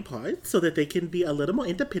mechanical body parts so that they can be a little more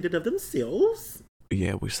independent of themselves.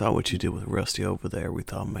 Yeah, we saw what you did with Rusty over there. We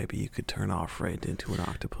thought maybe you could turn our friend into an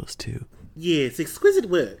octopus too. Yes, exquisite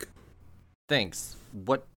work. Thanks.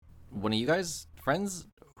 What? One of you guys friends?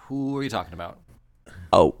 Who are you talking about?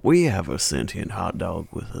 Oh, we have a sentient hot dog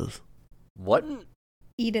with us. What?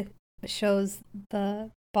 Edith shows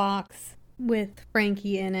the box with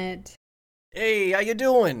Frankie in it Hey, how you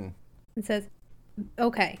doing? and says,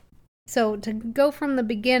 okay, so to go from the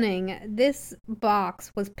beginning, this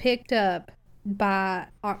box was picked up by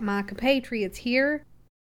my compatriots here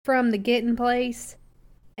from the Getting Place,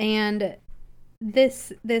 and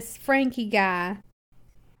this Frankie guy,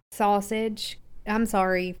 sausage, I'm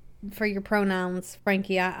sorry for your pronouns,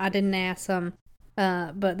 Frankie, I didn't ask him,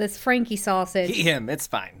 but this Frankie sausage. He, him, it's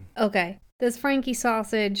fine. Okay. This Frankie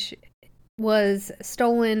sausage was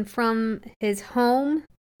stolen from his home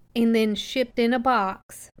and then shipped in a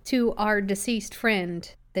box to our deceased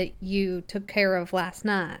friend that you took care of last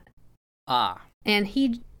night. Ah. And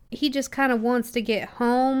he just kind of wants to get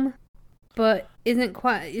home, but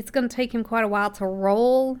it's going to take him quite a while to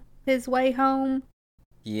roll his way home.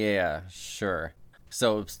 Yeah, sure.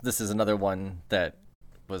 So this is another one that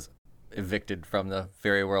was evicted from the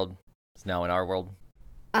fairy world. It's now in our world.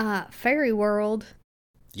 Fairy world.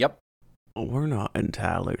 Yep. We're not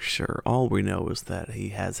entirely sure. All we know is that he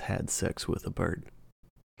has had sex with a bird.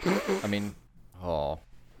 I mean, oh.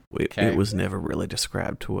 It was never really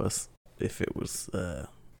described to us if it was a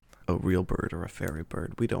real bird or a fairy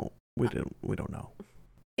bird. We don't know.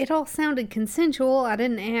 It all sounded consensual. I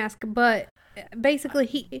didn't ask, but basically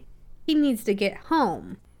he needs to get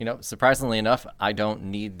home. You know, surprisingly enough, I don't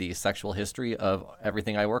need the sexual history of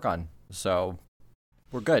everything I work on. So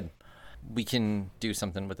we're good. We can do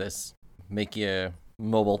something with this. Make you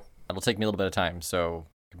mobile. It'll take me a little bit of time, so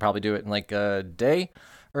Can probably do it in like a day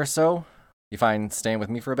or so. You fine staying with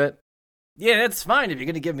me for a bit? Yeah, that's fine. If you're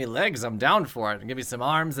going to give me legs, I'm down for it. Give me some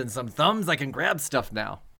arms and some thumbs. I can grab stuff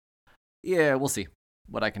now. Yeah, we'll see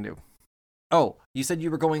what I can do. Oh, you said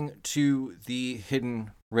you were going to the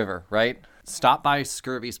Hidden River, right? Stop by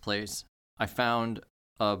Scurvy's place. I found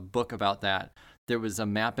a book about that. There was a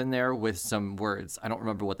map in there with some words. I don't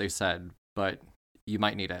remember what they said, but you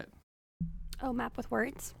might need it. Oh, map with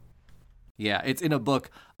words? Yeah, it's in a book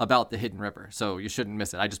about the Hidden River, so you shouldn't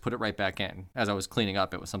miss it. I just put it right back in. As I was cleaning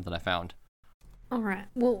up, it was something I found. All right.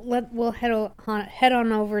 We'll head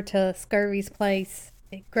on over to Scurvy's place.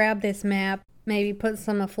 Grab this map. Maybe put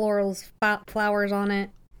some of Floral's flowers on it.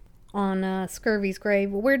 On Scurvy's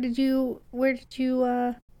grave. Where did you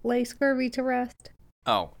lay Scurvy to rest?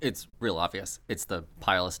 Oh, it's real obvious. It's the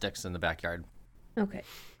pile of sticks in the backyard. Okay.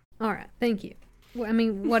 All right. Thank you. I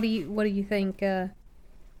mean, what do you think,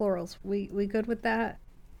 Florals? We good with that?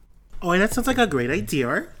 Oh, that sounds like a great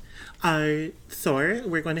idea. So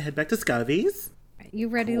we're going to head back to Scurvy's. You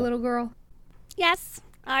ready, little girl? Yes.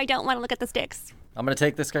 I don't want to look at the sticks. I'm going to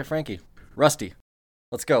take this guy, Frankie. Rusty,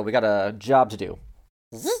 let's go. We got a job to do.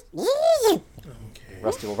 Okay.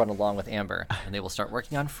 Rusty will run along with Amber, and they will start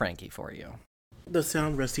working on Frankie for you. The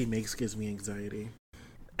sound Rusty makes gives me anxiety.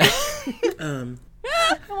 I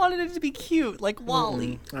wanted it to be cute, like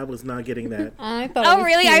Wally. I was not getting that. I thought. Oh, it was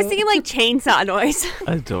really? Cute. I was thinking like chainsaw noise.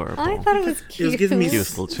 Adorable. I thought it was cute. It was giving me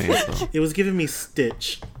Useful chainsaw. It was giving me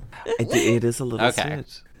Stitch. It is a little Okay.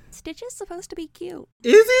 Stitch. Stitch is supposed to be cute.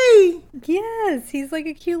 Is he? Yes, he's like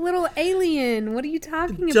a cute little alien. What are you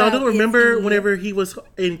talking about? Y'all don't remember Izzy? whenever he was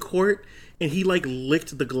in court and he like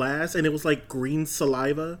licked the glass and it was like green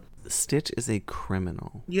saliva? Stitch is a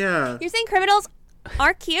criminal. Yeah. You're saying criminals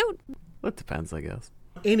are cute? Well, it depends, I guess.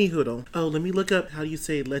 Any hoodle. Oh, let me look up how you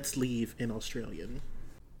say let's leave in Australian.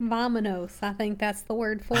 Vamonos. I think that's the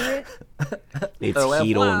word for it. It's Oh,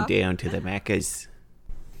 heat wow. on down to the Maccas.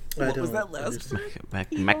 What was that last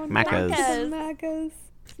Maccas. Macas.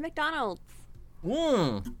 It's McDonald's.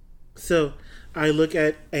 So I look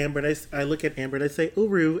at Amber and I say,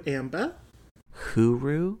 Uru, Amber.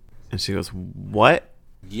 Huru? And she goes, what?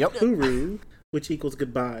 Yep. Uru, which equals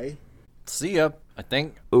goodbye. See ya, I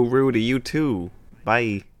think. Uru to you too.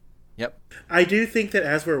 Bye. Yep. I do think that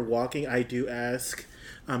as we're walking, I do ask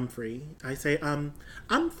Umphrey. I say,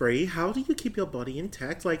 Umphrey, how do you keep your body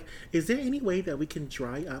intact? Like, is there any way that we can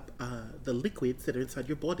dry up the liquids that are inside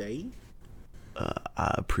your body?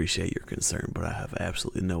 I appreciate your concern, but I have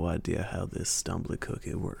absolutely no idea how this stumbly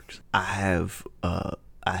cookie works. I have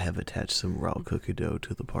attached some raw cookie dough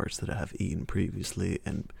to the parts that I have eaten previously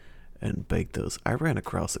and baked those. I ran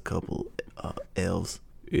across a couple elves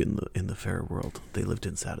in the fairy world. They lived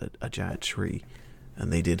inside a giant tree,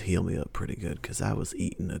 and they did heal me up pretty good because I was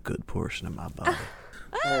eating a good portion of my body.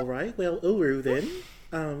 All right, well, Uru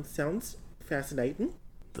then. Sounds fascinating.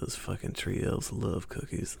 Those fucking tree elves love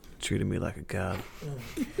cookies. Treated me like a god.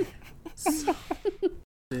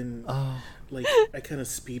 Then, like, I kind of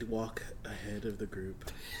speed walk ahead of the group.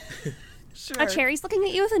 A Cherry's looking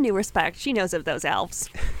at you with a new respect. She knows of those elves.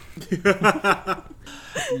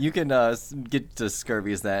 You can get to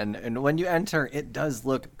Scurvy's then, and when you enter, it does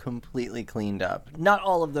look completely cleaned up. Not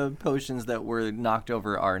all of the potions that were knocked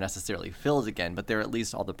over are necessarily filled again, but at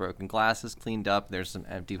least all the broken glass is cleaned up. There's some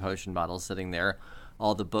empty potion bottles sitting there.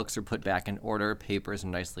 All the books are put back in order. Papers are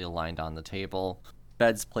nicely aligned on the table.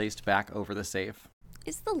 Beds placed back over the safe.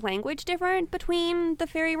 Is the language different between the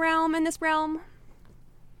fairy realm and this realm?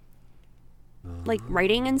 Like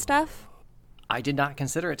writing and stuff? I did not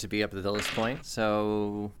consider it to be up to this point,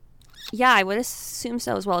 so... Yeah, I would assume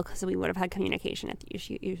so as well, because we would have had communication at the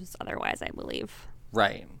issues otherwise, I believe.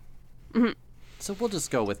 Right. Mm-hmm. So we'll just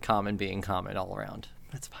go with common being common all around.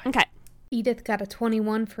 That's fine. Okay. Edith got a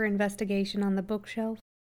 21 for investigation on the bookshelf.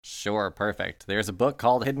 Sure, perfect. There's a book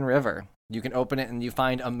called Hidden River. You can open it and you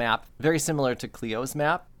find a map very similar to Cleo's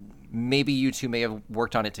map. Maybe you two may have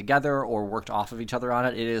worked on it together or worked off of each other on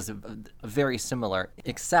it. It is very similar,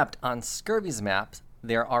 except on Scurvy's map,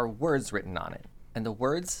 there are words written on it. And the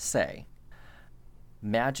words say,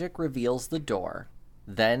 magic reveals the door,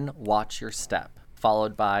 then watch your step,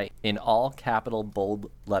 followed by, in all capital bold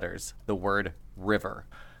letters, the word river,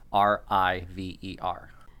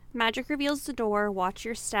 R-I-V-E-R. Magic reveals the door, watch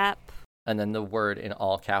your step. And then the word in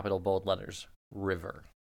all capital bold letters, river.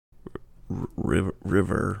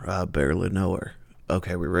 River, I barely know her.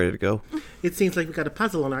 Okay, we ready to go? It seems like we got a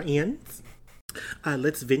puzzle on our ends.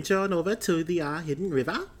 Let's venture on over to the Hidden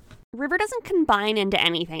River. River doesn't combine into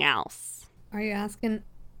anything else. Are you asking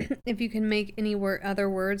if you can make any other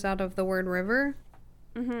words out of the word river?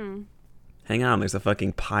 Mm-hmm. Hang on, there's a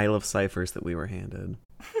fucking pile of ciphers that we were handed.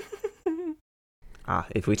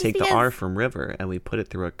 If we take the R from river and we put it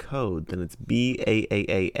through a code, then it's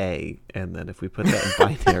BAAAA. And then if we put that in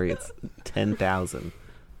binary, it's 10,000.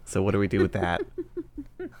 So what do we do with that?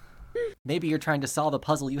 Maybe you're trying to solve a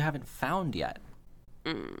puzzle you haven't found yet.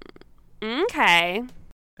 Okay.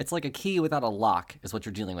 It's like a key without a lock is what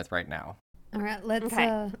you're dealing with right now. All right,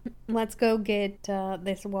 let's go get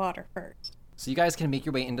this water first. So you guys can make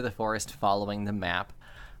your way into the forest following the map.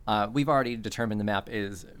 We've already determined the map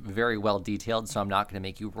is very well detailed, so I'm not going to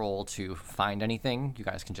make you roll to find anything. You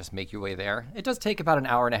guys can just make your way there. It does take about an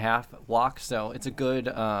hour and a half walk, so it's a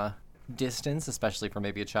good distance, especially for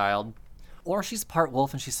maybe a child. Or she's part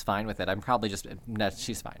wolf and she's fine with it. I'm probably just,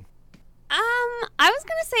 she's fine. I was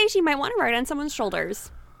going to say she might want to ride on someone's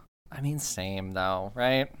shoulders. I mean, same though,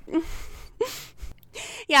 right?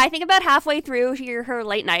 Yeah, I think about halfway through her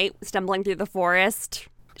late night stumbling through the forest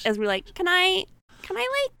as we're like, can I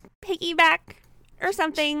like piggyback or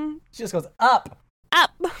something? She just goes up.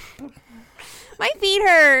 Might feed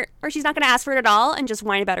her, or she's not going to ask for it at all and just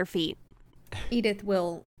whine about her feet. Edith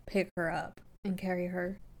will pick her up and carry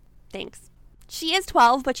her. Thanks. She is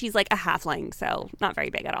 12, but she's like a halfling, so not very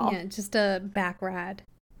big at all. Yeah, just a back ride.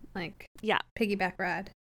 Like, yeah, piggyback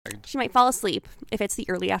ride. She might fall asleep if it's the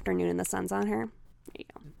early afternoon and the sun's on her. There you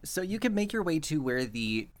go. So you can make your way to where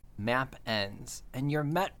the map ends, and you're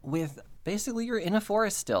met with, basically you're in a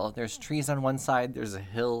forest still. There's trees on one side, there's a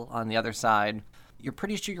hill on the other side. You're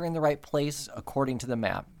pretty sure you're in the right place according to the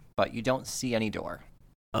map, but you don't see any door.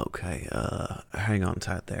 Okay, hang on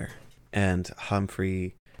tight there. And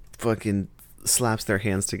Humphrey fucking slaps their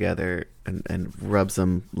hands together and rubs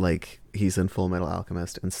them like he's in Full Metal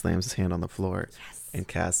Alchemist and slams his hand on the floor and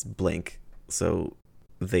casts Blink. So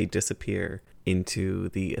they disappear into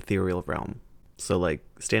the ethereal realm. So like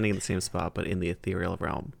standing in the same spot but in the ethereal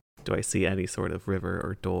realm. Do I see any sort of river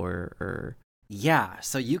or door or... Yeah,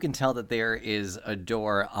 so you can tell that there is a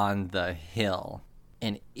door on the hill.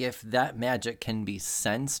 And if that magic can be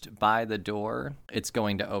sensed by the door, it's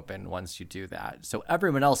going to open once you do that. So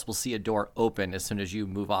everyone else will see a door open as soon as you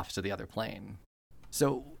move off to the other plane.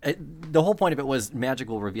 So the whole point of it was magic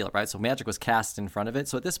will reveal it, right? So magic was cast in front of it.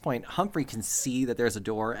 So at this point, Humphrey can see that there's a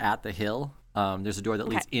door at the hill. There's a door that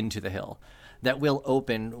leads into the hill that will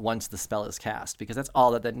open once the spell is cast, because that's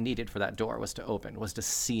all that needed for that door was to open, was to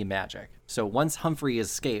see magic. So once Humphrey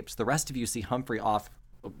escapes, the rest of you see Humphrey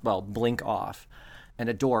blink off. And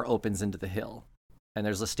a door opens into the hill. And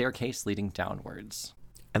there's a staircase leading downwards.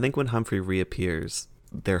 I think when Humphrey reappears,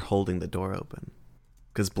 they're holding the door open.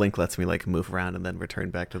 Because Blink lets me like move around and then return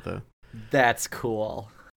back to the... That's cool.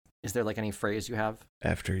 Is there like any phrase you have?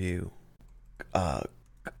 After you,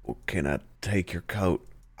 can I take your coat?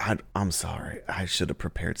 I'm sorry. I should have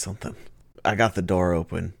prepared something. I got the door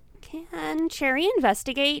open. Can Cherry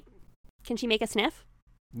investigate? Can she make a sniff?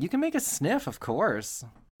 You can make a sniff, of course.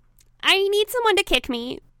 I need someone to kick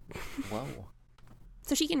me. Whoa.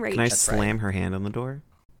 So she can rage. Can I That's slam her hand on the door?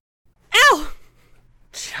 Ow!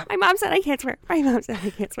 My mom said I can't swear.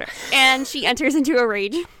 And she enters into a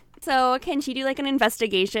rage. So can she do like an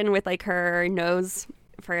investigation with like her nose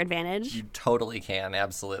for advantage? You totally can,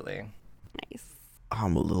 absolutely. Nice.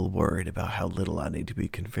 I'm a little worried about how little I need to be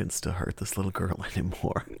convinced to hurt this little girl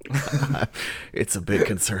anymore. It's a big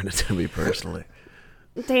concern to me personally.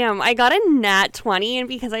 Damn, I got a nat 20, and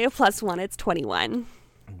because I have +1, it's 21.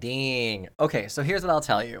 Dang. Okay, so here's what I'll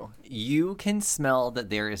tell you. You can smell that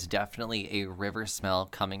there is definitely a river smell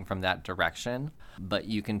coming from that direction, but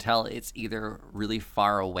you can tell it's either really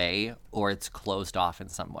far away or it's closed off in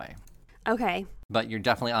some way. Okay. But you're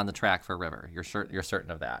definitely on the track for river. You're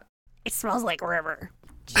certain of that. It smells like river.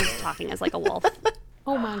 She's talking as like a wolf.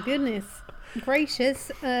 Oh my goodness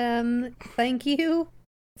gracious. Thank you.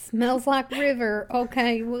 Smells like river.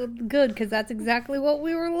 Okay, well, good, because that's exactly what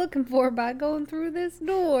we were looking for by going through this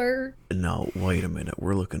door. No, wait a minute.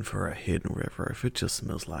 We're looking for a hidden river. If it just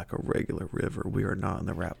smells like a regular river, we are not in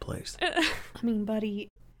the right place. I mean, buddy,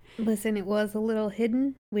 listen, it was a little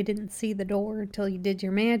hidden. We didn't see the door until you did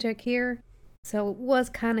your magic here. So it was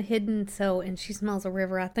kind of hidden, and she smells a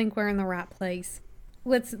river. I think we're in the right place.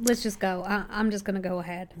 Let's just go. I'm just going to go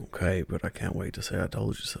ahead. Okay, but I can't wait to say I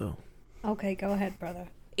told you so. Okay, go ahead, brother.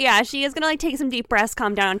 Yeah, she is going to like take some deep breaths,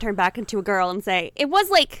 calm down, and turn back into a girl and say, it was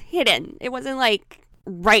like hidden. It wasn't like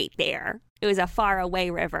right there. It was a far away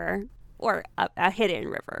river or a hidden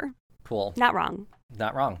river. Cool. Not wrong.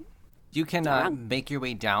 Not wrong. You can make your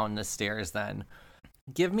way down the stairs then.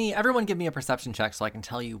 Everyone give me a perception check so I can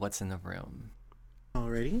tell you what's in the room.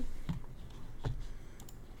 Alrighty.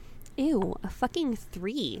 Ew, a fucking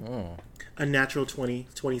 3. A natural 20,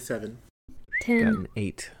 27. 10. Got an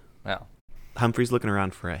 8. Wow. Humphrey's looking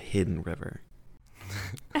around for a hidden river.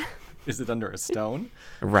 Is it under a stone?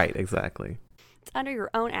 Right, exactly. It's under your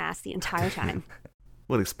own ass the entire time.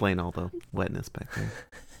 Would explain all the wetness back there.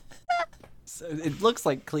 So it looks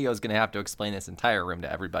like Cleo's going to have to explain this entire room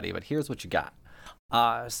to everybody, but here's what you got.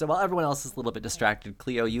 So while everyone else is a little bit distracted,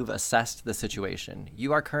 Cleo, you've assessed the situation.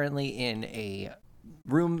 You are currently in a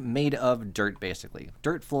room made of dirt, basically.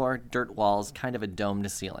 Dirt floor, dirt walls, kind of a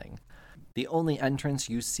domed ceiling. The only entrance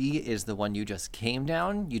you see is the one you just came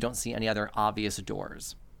down. You don't see any other obvious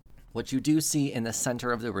doors. What you do see in the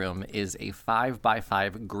center of the room is a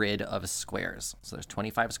 5x5 grid of squares. So there's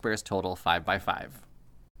 25 squares total, 5x5.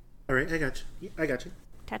 All right, I got you.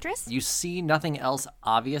 Tetris? You see nothing else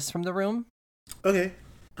obvious from the room. Okay.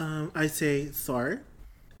 I say, sir,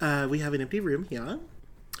 we have an empty room here.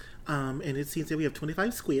 And it seems that we have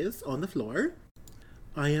 25 squares on the floor.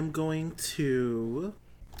 I am going to...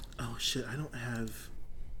 Oh, shit, I don't have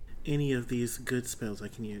any of these good spells I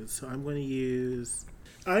can use. So I'm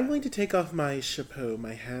going to take off my chapeau,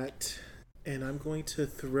 my hat, and I'm going to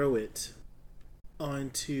throw it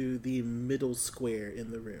onto the middle square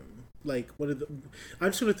in the room.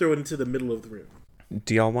 I'm just going to throw it into the middle of the room.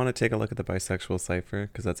 Do y'all want to take a look at the bisexual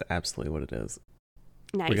cipher? Because that's absolutely what it is.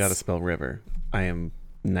 Nice. We got to spell river. I am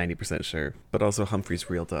 90% sure. But also Humphrey's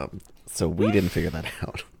real dumb. So we didn't figure that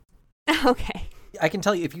out. Okay. I can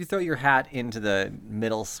tell you, if you throw your hat into the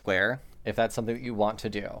middle square, if that's something that you want to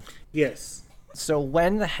do. Yes. So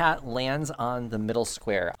when the hat lands on the middle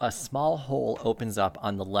square, a small hole opens up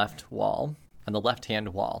on the left wall, on the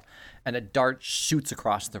left-hand wall, and a dart shoots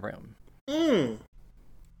across the room.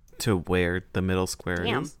 To where the middle square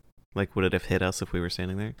Damn. is? Like, would it have hit us if we were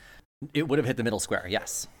standing there? It would have hit the middle square,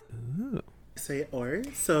 yes. Ooh. Say or.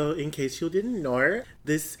 So in case you didn't know,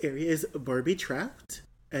 this area is Barbie trapped,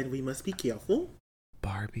 and we must be careful.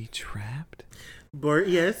 Barbie trapped?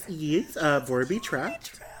 Yes, Barbie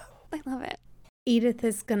trapped. I love it. Edith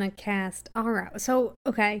is gonna cast. All right. So,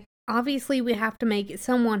 okay. Obviously, we have to make it.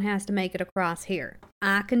 Someone has to make it across here.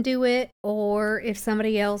 I can do it, or if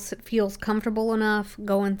somebody else feels comfortable enough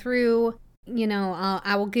going through,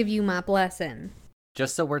 I will give you my blessing.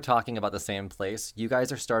 Just so we're talking about the same place, you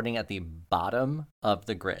guys are starting at the bottom of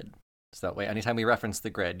the grid. So that way, anytime we reference the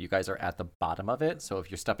grid, you guys are at the bottom of it. So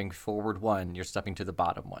if you're stepping forward one, you're stepping to the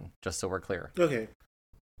bottom one, just so we're clear. Okay.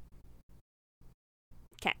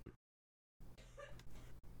 Okay.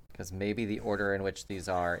 Because maybe the order in which these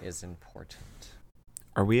are is important.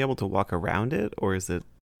 Are we able to walk around it, or is it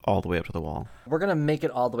all the way up to the wall? We're going to make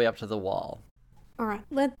it all the way up to the wall. All right.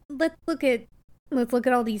 Let's look at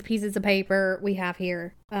all these pieces of paper we have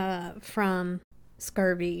here from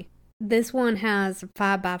Scurvy. This one has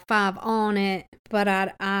 5x5 on it, but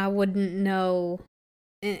I wouldn't know.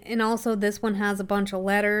 And also this one has a bunch of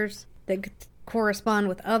letters that correspond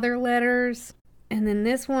with other letters. And then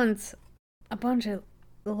this one's a bunch of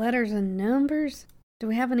letters and numbers. Do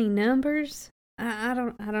we have any numbers? I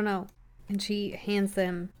don't know. And she hands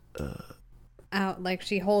them out, like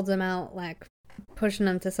she holds them out, like pushing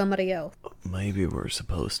them to somebody else. Maybe we're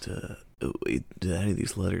supposed to... Did any of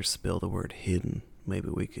these letters spell the word hidden? Maybe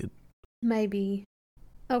we could... Maybe.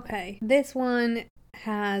 Okay. This one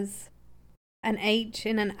has an H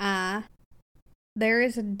and an I. There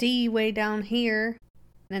is a D way down here,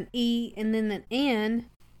 an E, and then an N.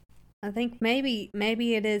 I think maybe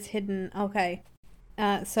it is hidden. Okay.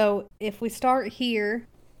 So if we start here,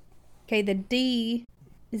 okay, the D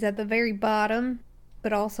is at the very bottom,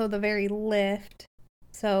 but also the very left.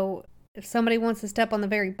 So if somebody wants to step on the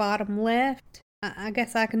very bottom left, I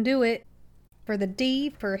guess I can do it. For the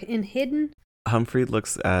D, for in hidden. Humphrey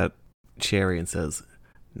looks at Cherry and says,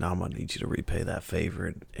 "Now I'm going to need you to repay that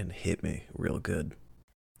favor and hit me real good."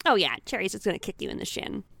 Oh, yeah. Cherry's just going to kick you in the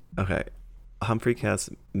shin. Okay. Humphrey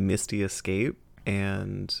casts Misty Escape,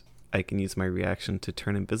 and I can use my reaction to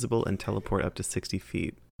turn invisible and teleport up to 60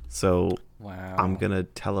 feet. So Wow. I'm going to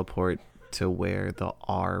teleport to where the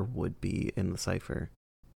R would be in the cipher.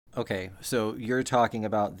 Okay, so you're talking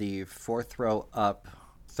about the fourth row up,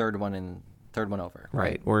 third one over.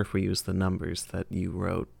 Right. Or if we use the numbers that you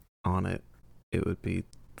wrote on it, it would be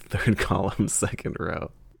third column, second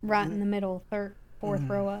row. Right in the middle, fourth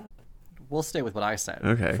row up. We'll stay with what I said.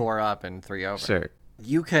 Okay. 4 up and 3 over. Sure.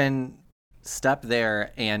 You can step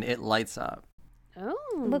there and it lights up. Oh.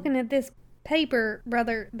 Looking at this paper,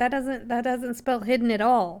 brother, that doesn't spell hidden at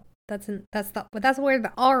all. That's where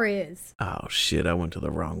the R is. Oh, shit. I went to the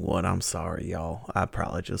wrong one. I'm sorry, y'all. I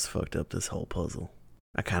probably just fucked up this whole puzzle.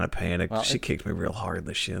 I kind of panicked. Well, she kicked me real hard in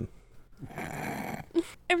the shin.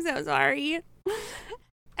 I'm so sorry.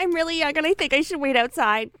 I'm really young and I think I should wait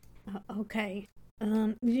outside. Okay.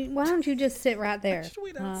 Why don't you just sit right there? Just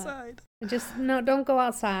wait outside. Don't go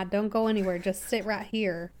outside. Don't go anywhere. Just sit right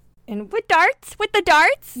here. And With darts? With the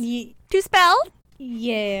darts? To spell?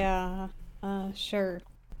 yeah, sure.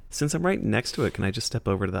 Since I'm right next to it, can I just step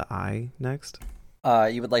over to the eye next?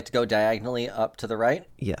 You would like to go diagonally up to the right?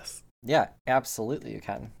 Yes. Yeah, absolutely you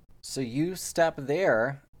can. So you step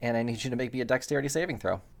there, and I need you to make me a dexterity saving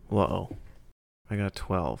throw. Whoa. I got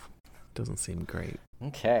 12. Doesn't seem great.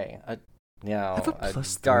 Okay. Now, have a a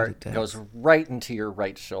plus 3 dart to dex. goes right into your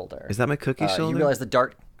right shoulder. Is that my cookie shoulder? You realize the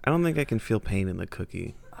dart... I don't think I can feel pain in the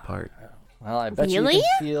cookie part. Well, I bet Really? you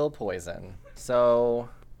can feel poison. So...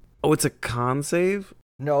 Oh, it's a con save?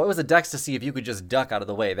 No, it was a dex to see if you could just duck out of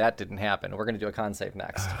the way. That didn't happen. We're going to do a con save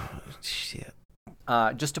next. Oh, shit.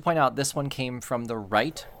 Just to point out, this one came from the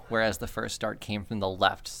right, whereas the first dart came from the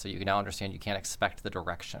left. So you can now understand you can't expect the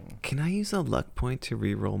direction. Can I use a luck point to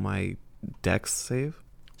re-roll my dex save?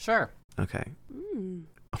 Sure. Okay.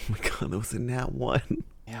 Oh my god, that was a nat 1.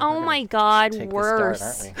 Yeah, Oh we're gonna my god, take worse.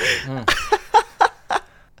 this dart, aren't we?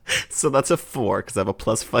 So that's a 4, because I have a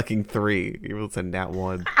plus fucking 3. Even though it's a nat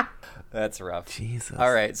 1. That's rough. Jesus.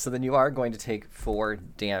 All right, so then you are going to take 4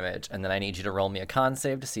 damage, and then I need you to roll me a con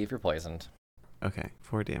save to see if you're poisoned. Okay,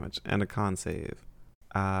 4 damage. And a con save.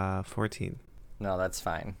 14. No, that's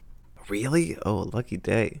fine. Really? Oh, lucky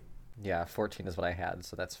day. Yeah, 14 is what I had,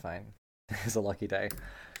 so that's fine. It's a lucky day.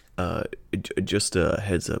 Just a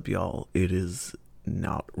heads up, y'all. It is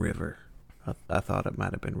not river. I thought it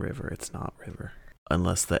might have been river. It's not river.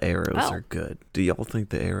 Unless the arrows Oh. are good. Do y'all think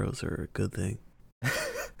the arrows are a good thing?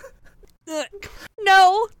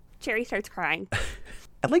 No! Cherry starts crying.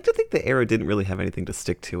 I'd like to think the arrow didn't really have anything to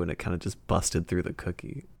stick to and it kind of just busted through the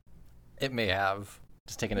cookie. It may have.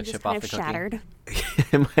 Just taking a Just chip kind off of the cookie. shattered.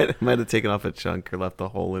 it might have taken off a chunk or left a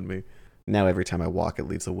hole in me. Now every time I walk, it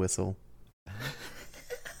leaves a whistle.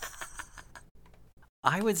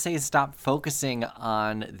 I would say stop focusing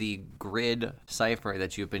on the grid cipher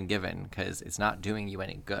that you've been given, because it's not doing you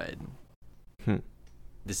any good.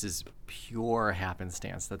 This is pure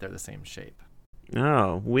happenstance that they're the same shape.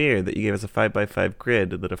 Oh, weird that you gave us a 5x5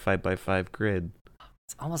 grid and then a 5x5 grid.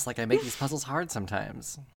 It's almost like I make these puzzles hard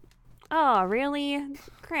sometimes. Oh, really?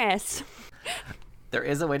 Chris. There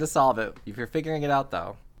is a way to solve it if you're figuring it out,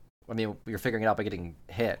 though. I mean, you're figuring it out by getting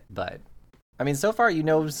hit, but... I mean, so far, you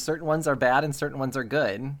know certain ones are bad and certain ones are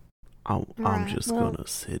good. I'm Right, just well- gonna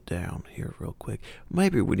sit down here real quick.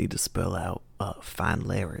 Maybe we need to spell out Find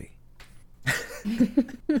Larry.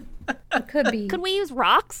 It could be. Could we use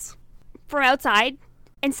rocks from outside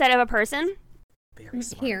instead of a person? Very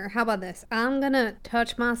smart. Here, how about this? I'm gonna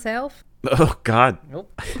touch myself Oh, God.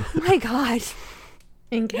 Nope. Oh my god.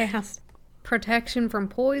 and cast protection from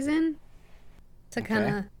poison to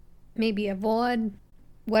kind of maybe avoid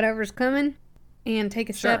whatever's coming, and take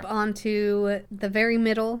a step Sure. onto the very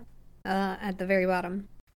middle, at the very bottom.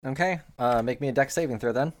 Okay. Make me a dex saving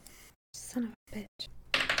throw, then. Son of a bitch.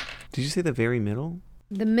 Did you say the very middle?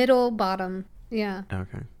 The middle bottom. Yeah.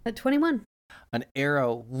 Okay. At 21. An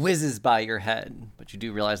arrow whizzes by your head, but you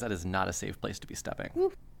do realize that is not a safe place to be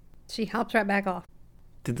stepping. She hops right back off.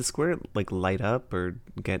 Did the square, like, light up or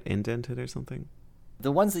get indented or something?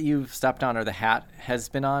 The ones that you've stepped on or the hat has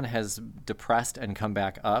been on has depressed and come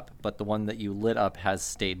back up, but the one that you lit up has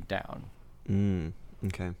stayed down.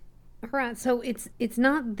 Okay. All right, so it's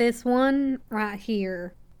not this one right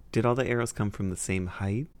here. Did all the arrows come from the same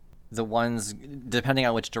height? The ones, depending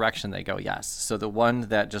on which direction they go, yes. So the one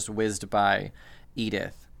that just whizzed by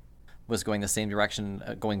Edith was going the same direction,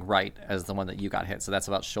 going right, as the one that you got hit. So that's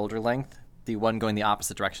about shoulder length. The one going the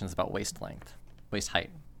opposite direction is about waist length. Waist height,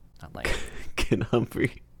 not length. Can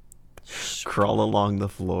Humphrey crawl along the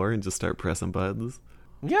floor and just start pressing buttons?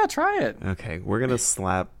 Yeah, try it. Okay, we're going to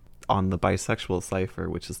slap on the bisexual cipher,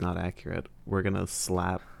 which is not accurate. We're going to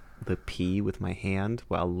slap the P with my hand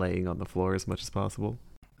while laying on the floor as much as possible.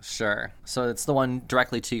 Sure. So it's the one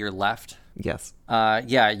directly to your left. Yes.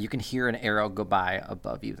 Yeah, you can hear an arrow go by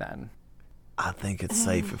above you then. I think it's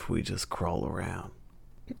safe if we just crawl around.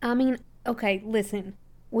 I mean, okay, listen.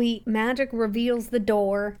 Magic reveals the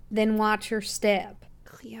door, then watch your step.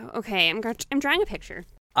 Cleo. Okay, I'm drawing a picture.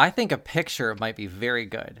 I think a picture might be very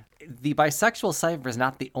good. The bisexual cipher is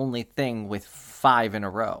not the only thing with 5 in a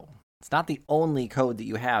row. It's not the only code that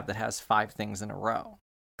you have that has 5 things in a row.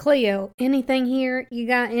 Cleo, anything here? You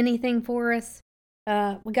got anything for us?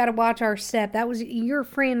 We gotta watch our step. That was your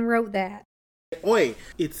friend wrote that. Oi,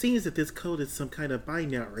 it seems that this code is some kind of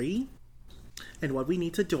binary. And what we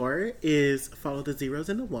need to do is follow the zeros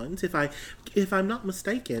and the ones. If I'm not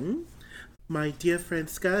mistaken, my dear friend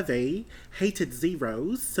Scurvy hated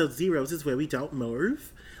zeros, so zeros is where we don't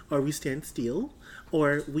move, or we stand still,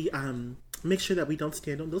 or we make sure that we don't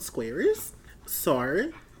stand on those squares.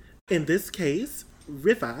 So, in this case,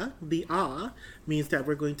 river, the ah, means that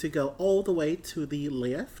we're going to go all the way to the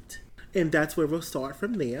left. And that's where we'll start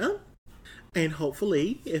from there. And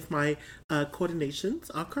hopefully, if my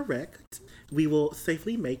coordinations are correct, we will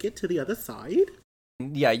safely make it to the other side.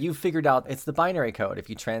 Yeah, you figured out it's the binary code. If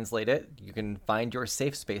you translate it, you can find your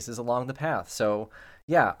safe spaces along the path. So,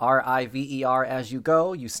 yeah, RIVER as you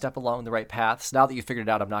go, you step along the right paths. Now that you figured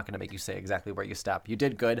it out, I'm not going to make you say exactly where you step. You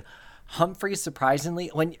did good. Humphrey,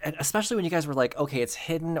 surprisingly, especially when you guys were like, okay, it's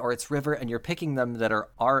hidden or it's river, and you're picking them that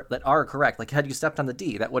are correct. Like, had you stepped on the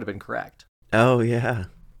D, that would have been correct. Oh, yeah.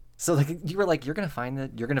 So like you were like, you're going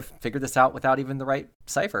to figure this out without even the right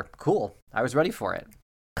cipher. Cool. I was ready for it.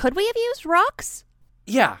 Could we have used rocks?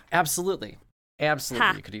 Yeah, absolutely. Absolutely,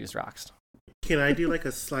 Ha. You could use rocks. Can I do like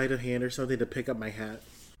a sleight of hand or something to pick up my hat?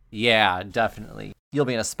 Yeah, definitely. You'll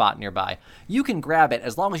be in a spot nearby. You can grab it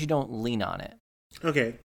as long as you don't lean on it.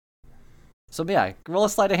 Okay, So yeah, roll a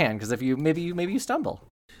sleight of hand, because if you maybe you stumble.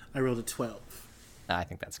 I rolled a 12. I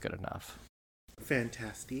think that's good enough.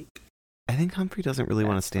 Fantastic. I think Humphrey doesn't really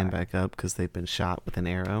want to That's stand fine. back up because they've been shot with an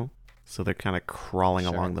arrow. So they're kind of crawling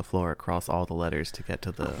Sure. along the floor across all the letters to get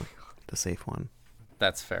to the safe one.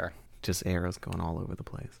 That's fair. Just arrows going all over the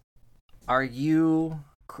place. Are you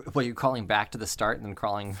crawling back to the start and then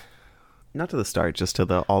crawling? Not to the start, just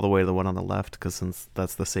to all the way to the one on the left, because since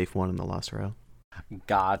that's the safe one in the last row.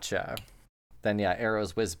 Gotcha. Then yeah,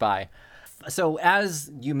 arrows whiz by. So as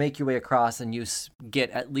you make your way across and you get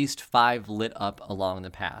at least 5 lit up along the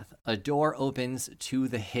path, a door opens to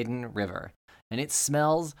the hidden river. And it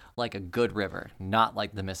smells like a good river, not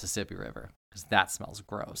like the Mississippi River, because that smells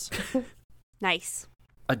gross. Nice.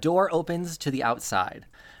 A door opens to the outside.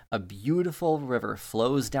 A beautiful river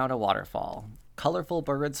flows down a waterfall. Colorful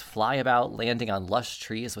birds fly about, landing on lush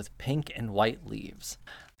trees with pink and white leaves.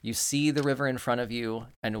 You see the river in front of you,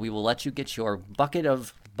 and we will let you get your bucket?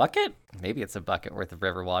 Maybe it's a bucket worth of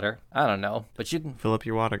river water. I don't know. But you can Fill up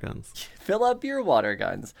your water guns. fill up your water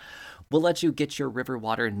guns. We'll let you get your river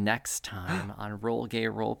water next time on Roll Gay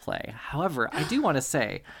Roleplay. However, I do want to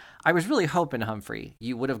say, I was really hoping, Humphrey,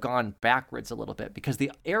 you would have gone backwards a little bit, because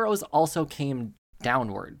the arrows also came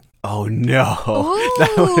downward. Oh no!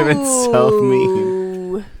 That would have been so mean.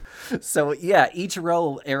 Ooh. So yeah, each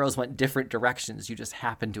row arrows went different directions. You just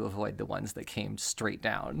happened to avoid the ones that came straight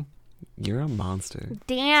down. You're a monster.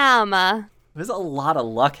 Damn. There's a lot of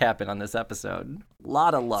luck happened on this episode. A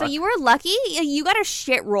lot of luck. So you were lucky? You got a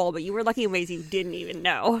shit roll, but you were lucky in ways you didn't even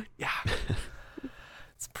know. Yeah.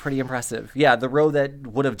 It's pretty impressive. Yeah, the row that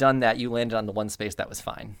would have done that, you landed on the one space that was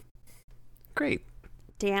fine. Great.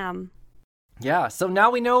 Damn. Yeah, so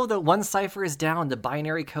now we know that one cipher is down. The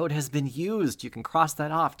binary code has been used. You can cross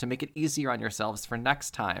that off to make it easier on yourselves for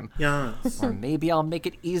next time. Yes. Or maybe I'll make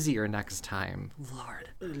it easier next time. Lord.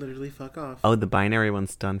 Literally fuck off. Oh, the binary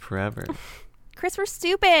one's done forever. Chris, we're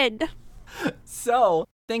stupid. So,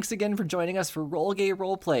 thanks again for joining us for Roll Gay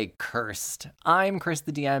Roleplay Cursed. I'm Chris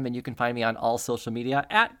the DM, and you can find me on all social media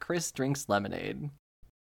at Chris Drinks Lemonade.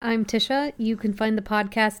 I'm Tisha. You can find the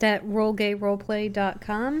podcast at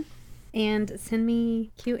rollgayroleplay.com and send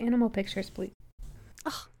me cute animal pictures, please.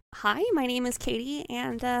 Hi, my name is Katie,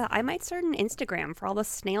 and I might start an Instagram for all the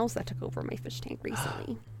snails that took over my fish tank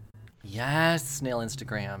recently. Yes, Snail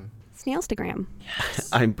Instagram. Snailstagram.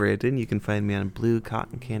 I'm Brandon. You can find me on Blue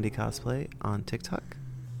Cotton Candy Cosplay on TikTok.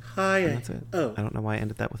 Hi. And that's it. Oh, I don't know why I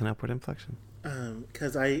ended that with an upward inflection.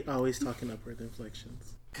 because I always talk in upward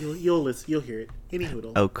inflections. You'll listen. You'll hear it. Any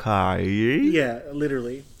hoodle. Okay. Yeah,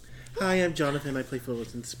 literally. Hi, I'm Jonathan. I play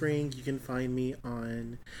Fullerton Spring. You can find me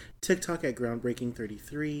on TikTok at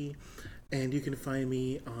Groundbreaking33. And you can find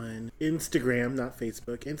me on Instagram, not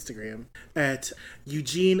Facebook, Instagram, at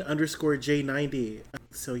Eugene_J90.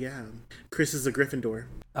 So yeah, Chris is a Gryffindor.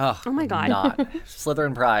 Oh my God. Not.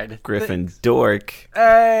 Slytherin Pride. Griffin Dork.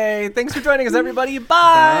 Hey, thanks for joining us, everybody.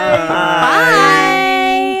 Bye.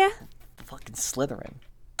 Bye. Fucking Slytherin.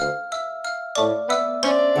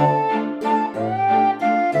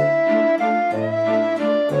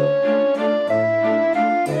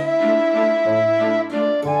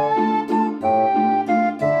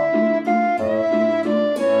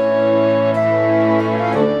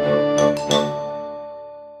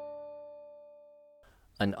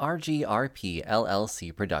 An RGRP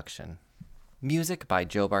LLC production. Music by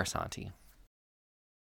Joe Barsanti.